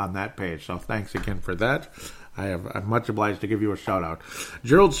Mafia on that page. So thanks again for that. I'm much obliged to give you a shout out.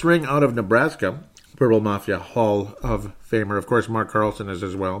 Gerald String out of Nebraska, Purple Mafia Hall of Famer. Of course, Mark Carlson is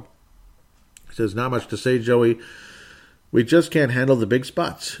as well. He says, not much to say, Joey. We just can't handle the big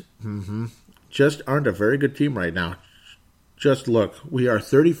spots. Just aren't a very good team right now. Just look, we are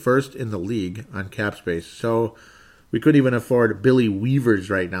 31st in the league on cap space, so we couldn't even afford Billy Weavers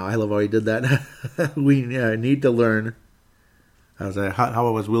right now. I love how he did that. We need to learn. How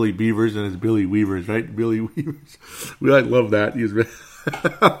it was Willie Beavers and it's Billy Weavers, right? Billy Weavers. I love that.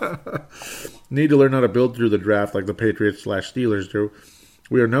 Need to learn how to build through the draft like the Patriots/Steelers do.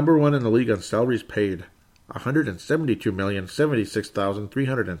 We are number 1 in the league on salaries paid.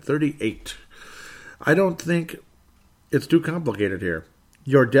 $172,076,338. I don't think it's too complicated here.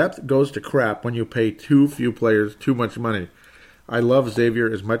 Your depth goes to crap when you pay too few players too much money. I love Xavier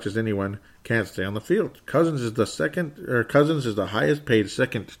as much as anyone. Can't stay on the field. Cousins is the highest paid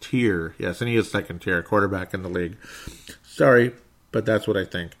second tier. Yes, and he is second tier quarterback in the league. Sorry, but that's what I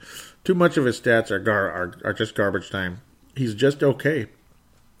think. Too much of his stats are just garbage time. He's just okay.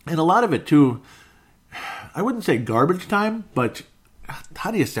 And a lot of it too, I wouldn't say garbage time, but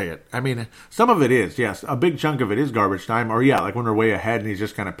how do you say it? I mean, some of it is, yes. A big chunk of it is garbage time. Or, like when we're way ahead and he's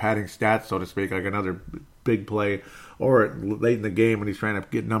just kind of padding stats, so to speak, like another big play. or late in the game when he's trying to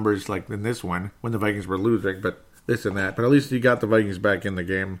get numbers like in this one when the Vikings were losing, but this and that. But at least he got the Vikings back in the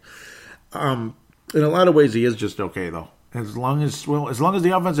game. In a lot of ways, he is just okay, though. As long as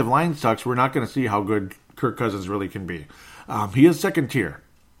the offensive line sucks, we're not going to see how good Kirk Cousins really can be. He is second tier.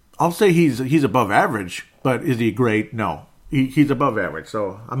 I'll say he's above average, but is he great? No. He's above average,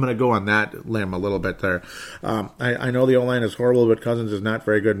 so I'm going to go on that limb a little bit there. I know the O-line is horrible, but Cousins is not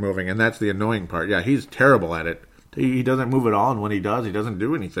very good moving, and that's the annoying part. Yeah, he's terrible at it. He doesn't move at all, and when he does, he doesn't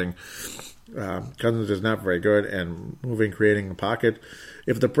do anything. Cousins is not very good and moving, creating a pocket.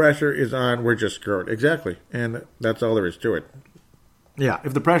 If the pressure is on, we're just screwed. Exactly, and that's all there is to it. Yeah,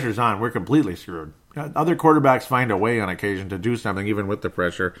 if the pressure's on, we're completely screwed. Other quarterbacks find a way on occasion to do something, even with the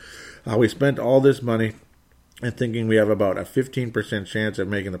pressure. We spent all this money and thinking we have about a 15% chance of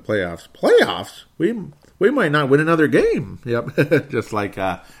making the playoffs. Playoffs? We might not win another game. Yep, just like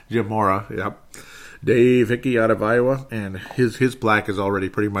Jim Mora. Yep. Dave Hickey out of Iowa, and his plaque is already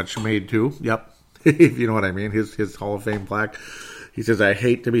pretty much made too. Yep, if you know what I mean. His Hall of Fame plaque. He says, I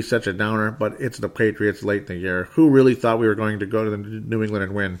hate to be such a downer, but it's the Patriots late in the year. Who really thought we were going to go to New England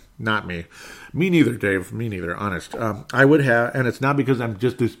and win? Not me. Me neither, Dave. Me neither, honest. I would have, and it's not because I'm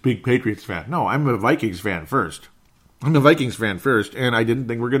just this big Patriots fan. No, I'm a Vikings fan first. And I didn't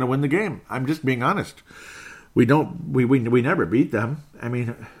think we were going to win the game. I'm just being honest. We never beat them. I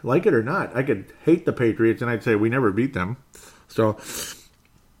mean, like it or not, I could hate the Patriots, and I'd say we never beat them. So,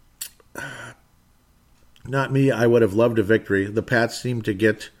 not me. I would have loved a victory. The Pats seemed to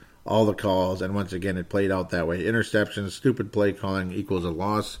get all the calls, and once again, it played out that way. Interceptions, stupid play calling equals a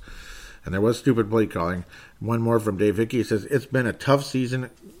loss, and there was stupid play calling. One more from Dave Hickey. He says, it's been a tough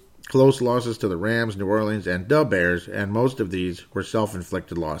season. Close losses to the Rams, New Orleans, and the Bears, and most of these were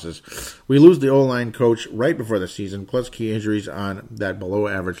self-inflicted losses. We lose the O-line coach right before the season, plus key injuries on that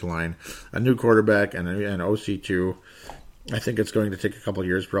below-average line, a new quarterback, and an OC2. I think it's going to take a couple of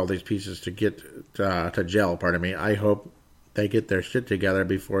years for all these pieces to get to gel, pardon me. I hope they get their shit together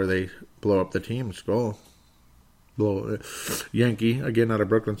before they blow up the team's goal. Yankee, again out of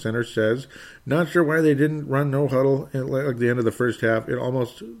Brooklyn Center, says, not sure why they didn't run no huddle at the end of the first half. It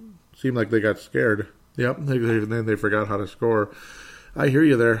almost seemed like they got scared. Yep, then they forgot how to score. I hear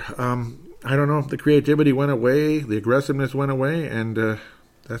you there. I don't know. The creativity went away. The aggressiveness went away. And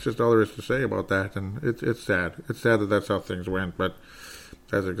that's just all there is to say about that. And it's sad. It's sad that that's how things went. But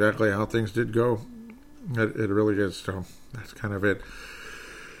that's exactly how things did go. It really is. So that's kind of it.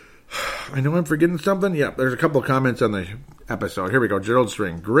 I know I'm forgetting something. Yeah, there's a couple of comments on the episode. Here we go. Gerald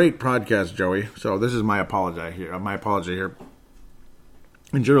String. Great podcast, Joey. So this is my apology here.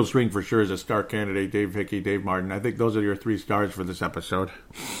 And Gerald String for sure is a star candidate. Dave Hickey, Dave Martin. I think those are your 3 stars for this episode.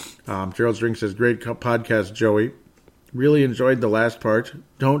 Gerald String says, great podcast, Joey. Really enjoyed the last part.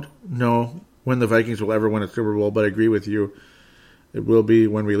 Don't know when the Vikings will ever win a Super Bowl, but I agree with you. It will be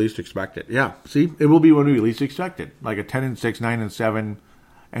when we least expect it. Yeah, see? It will be when we least expect it. Like a 10-6, 9-7,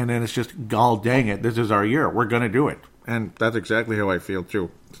 and then it's just, gall dang it, this is our year. We're going to do it. And that's exactly how I feel, too.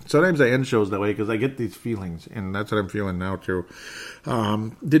 Sometimes I end shows that way because I get these feelings, and that's what I'm feeling now, too.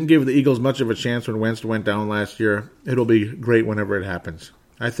 Didn't give the Eagles much of a chance when Wentz went down last year. It'll be great whenever it happens.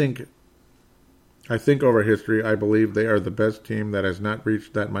 I think over history, I believe they are the best team that has not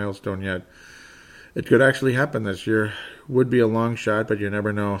reached that milestone yet. It could actually happen this year. Would be a long shot, but you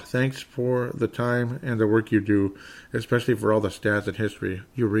never know. Thanks for the time and the work you do, especially for all the stats and history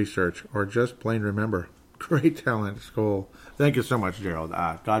you research, or just plain remember. Great talent, Skoll. Thank you so much, Gerald.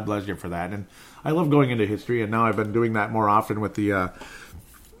 God bless you for that. And I love going into history, and now I've been doing that more often with the, I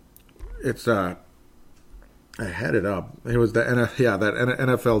had it up. It was that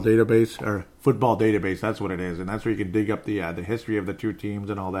NFL database, or football database, that's what it is. And that's where you can dig up the history of the two teams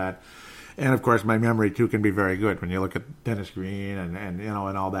and all that. And, of course, my memory, too, can be very good when you look at Dennis Green and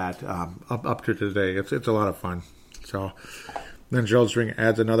all that up to today. It's a lot of fun. So then Gerald String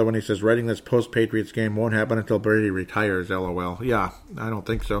adds another one. He says, writing this post-Patriots game won't happen until Brady retires, LOL. Yeah, I don't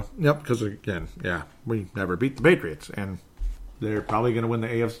think so. Yep, because, again, we never beat the Patriots. And they're probably going to win the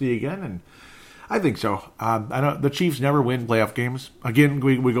AFC again. And I think so. The Chiefs never win playoff games. Again,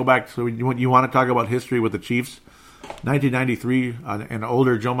 we go back. So you want to talk about history with the Chiefs? 1993, an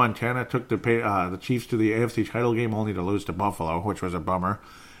older Joe Montana took the Chiefs to the AFC title game only to lose to Buffalo, which was a bummer.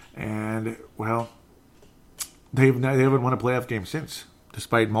 And, well, they haven't won a playoff game since.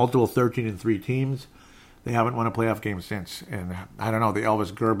 Despite multiple 13-3 teams, they haven't won a playoff game since. And I don't know, the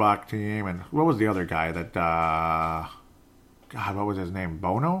Elvis Gerbach team, and what was the other guy that, what was his name?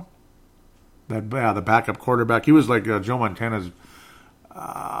 Bono? The backup quarterback. He was like Joe Montana's.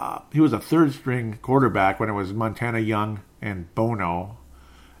 He was a third-string quarterback when it was Montana Young and Bono.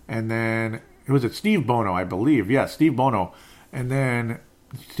 And then it was it Steve Bono, I believe. Yeah, Steve Bono. And then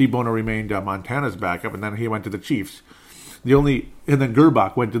Steve Bono remained Montana's backup, and then he went to the Chiefs. And then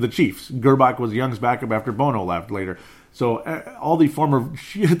Gerbach went to the Chiefs. Gerbach was Young's backup after Bono left later. So all the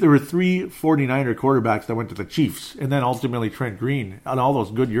there were 3 49er quarterbacks that went to the Chiefs, and then ultimately Trent Green. On all those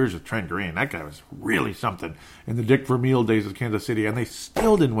good years of Trent Green, that guy was really something. In the Dick Vermeil days of Kansas City, and they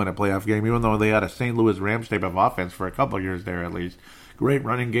still didn't win a playoff game, even though they had a St. Louis Rams type of offense for a couple of years there at least. Great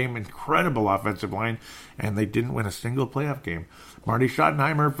running game, incredible offensive line, and they didn't win a single playoff game. Marty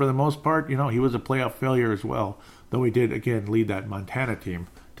Schottenheimer, for the most part, he was a playoff failure as well, though he did, again, lead that Montana team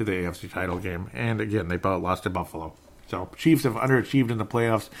to the AFC title game. And, again, they lost to Buffalo. So, Chiefs have underachieved in the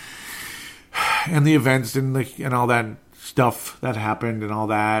playoffs, and the events and all that stuff that happened and all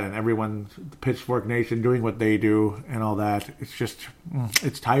that, and everyone, the Pitchfork Nation doing what they do and all that. It's just,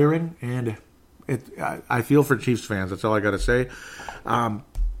 it's tiring, and I feel for Chiefs fans. That's all I got to say. Yeah,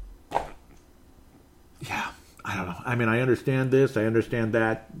 I don't know. I mean, I understand this, I understand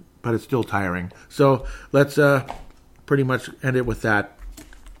that, but it's still tiring. So let's pretty much end it with that.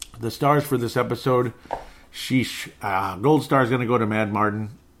 The stars for this episode, sheesh. Gold star is going to go to Mad Martin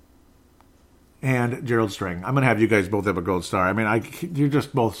and Gerald String. I'm going to have you guys both have a gold star. I mean, you're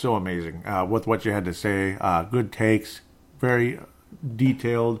just both so amazing with what you had to say. Good takes, very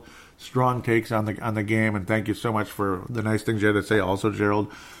detailed, strong takes on the game, and thank you so much for the nice things you had to say also,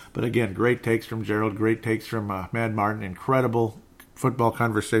 Gerald. But again, great takes from Gerald, great takes from Mad Martin, incredible football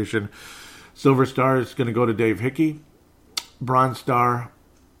conversation. Silver Star is going to go to Dave Hickey. Bronze Star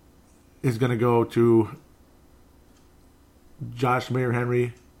is going to go to Josh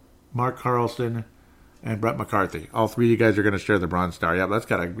Mayer-Henry, Mark Carlson, and Brett McCarthy. All three of you guys are going to share the Bronze Star. Yeah,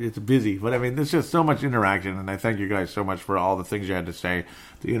 it's busy. But I mean, there's just so much interaction, and I thank you guys so much for all the things you had to say,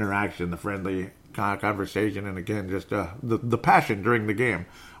 the interaction, the friendly conversation, and again, just the passion during the game,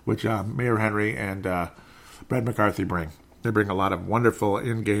 which Mayer-Henry and Brett McCarthy bring. They bring a lot of wonderful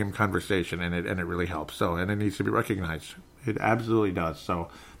in-game conversation, and it really helps. So, and it needs to be recognized. It absolutely does. So,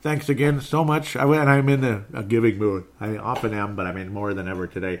 thanks again so much. I'm in a giving mood. I often am, but I mean more than ever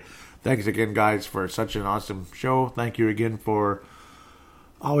today. Thanks again, guys, for such an awesome show. Thank you again for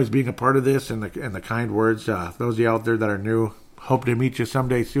always being a part of this and the kind words. Those of you out there that are new, hope to meet you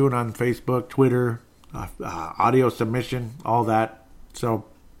someday soon on Facebook, Twitter, audio submission, all that. So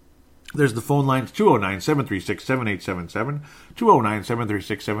there's the phone lines, 209-736-7877,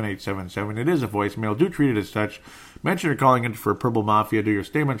 209-736-7877. It is a voicemail. Do treat it as such. Mention you're calling in for Purple Mafia. Do your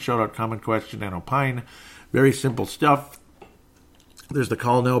statement, shout-out, comment, question, and opine. Very simple stuff. There's the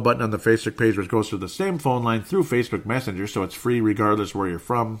call now button on the Facebook page, which goes to the same phone line through Facebook Messenger, so it's free regardless where you're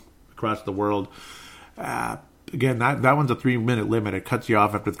from across the world. Again, that one's a 3-minute limit. It cuts you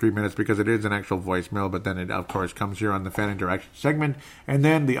off after 3 minutes because it is an actual voicemail, but then it, of course, comes here on the fan interaction segment. And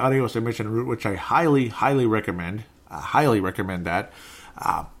then the audio submission route, which I highly, highly recommend. Highly recommend that.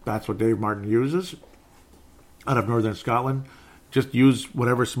 That's what Dave Martin uses out of Northern Scotland. Just use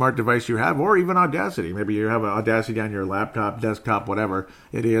whatever smart device you have, or even Audacity. Maybe you have an Audacity on your laptop, desktop, whatever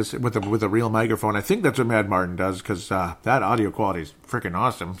it is, with a real microphone. I think that's what Mad Martin does, because that audio quality is freaking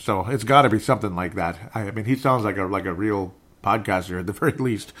awesome. So it's got to be something like that. I mean, he sounds like a real podcaster at the very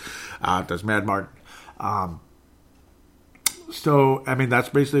least. Does Mad Martin? So I mean, that's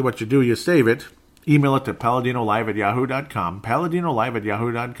basically what you do. You save it. Email it to paladinolive@yahoo.com.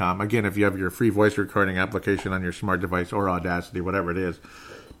 Paladinolive@yahoo.com. Again, if you have your free voice recording application on your smart device or Audacity, whatever it is,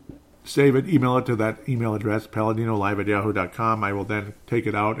 save it, email it to that email address, paladinolive@yahoo.com. I will then take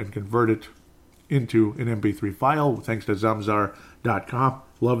it out and convert it into an MP3 file, thanks to Zamzar.com.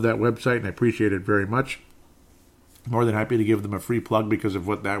 Love that website, and I appreciate it very much. More than happy to give them a free plug because of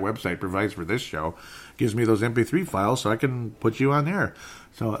what that website provides for this show. Gives me those MP3 files so I can put you on there.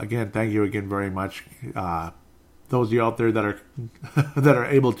 So again, thank you again very much. Those of you out there that are that are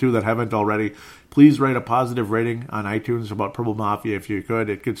able to, that haven't already, please write a positive rating on iTunes about Purple Mafia if you could.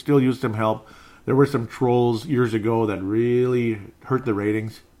 It could still use some help. There were some trolls years ago that really hurt the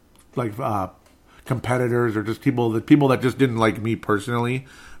ratings, like competitors or just people that just didn't like me personally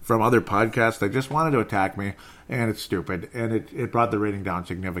from other podcasts. They just wanted to attack me, and it's stupid, and it brought the rating down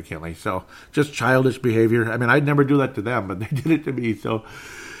significantly. So just childish behavior. I mean, I'd never do that to them, but they did it to me. So,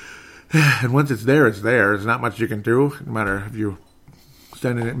 and once it's there, it's there. There's not much you can do. No matter if you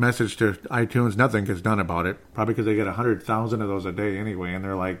send a message to iTunes, nothing gets done about it. Probably because they get 100,000 of those a day anyway, and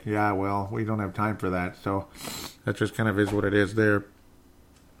they're like, yeah, well, we don't have time for that. So that just kind of is what it is there.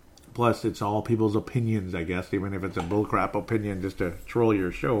 Plus, it's all people's opinions, I guess, even if it's a bullcrap opinion just to troll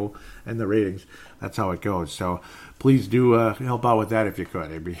your show and the ratings. That's how it goes. So please do help out with that if you could.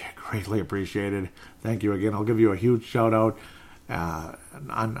 It'd be greatly appreciated. Thank you again. I'll give you a huge shout-out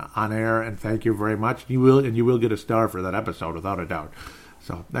on air, and thank you very much. You will get a star for that episode without a doubt.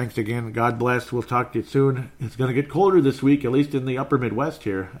 So thanks again. God bless. We'll talk to you soon. It's going to get colder this week, at least in the upper Midwest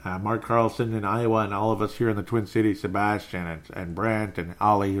here. Mark Carlson in Iowa and all of us here in the Twin Cities, Sebastian and Brent and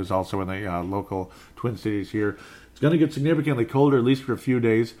Ollie, who's also in the local Twin Cities here. It's going to get significantly colder, at least for a few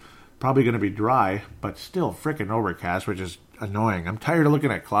days. Probably going to be dry, but still frickin' overcast, which is annoying. I'm tired of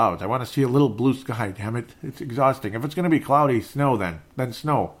looking at clouds. I want to see a little blue sky, damn it. It's exhausting. If it's going to be cloudy, snow then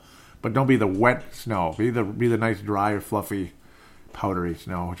snow. But don't be the wet snow. Be the nice, dry, fluffy, powdery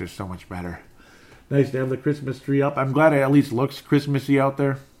snow, which is so much better. Nice to have the Christmas tree up. I'm glad it at least looks Christmassy out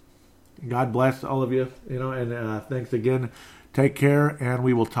there. God bless all of you, and thanks again. Take care, and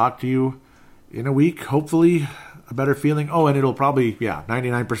we will talk to you in a week. Hopefully, a better feeling. Oh, and it'll probably,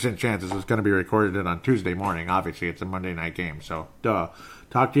 99% chances it's going to be recorded on Tuesday morning. Obviously, it's a Monday night game, so duh.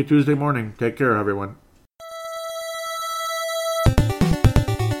 Talk to you Tuesday morning. Take care, everyone.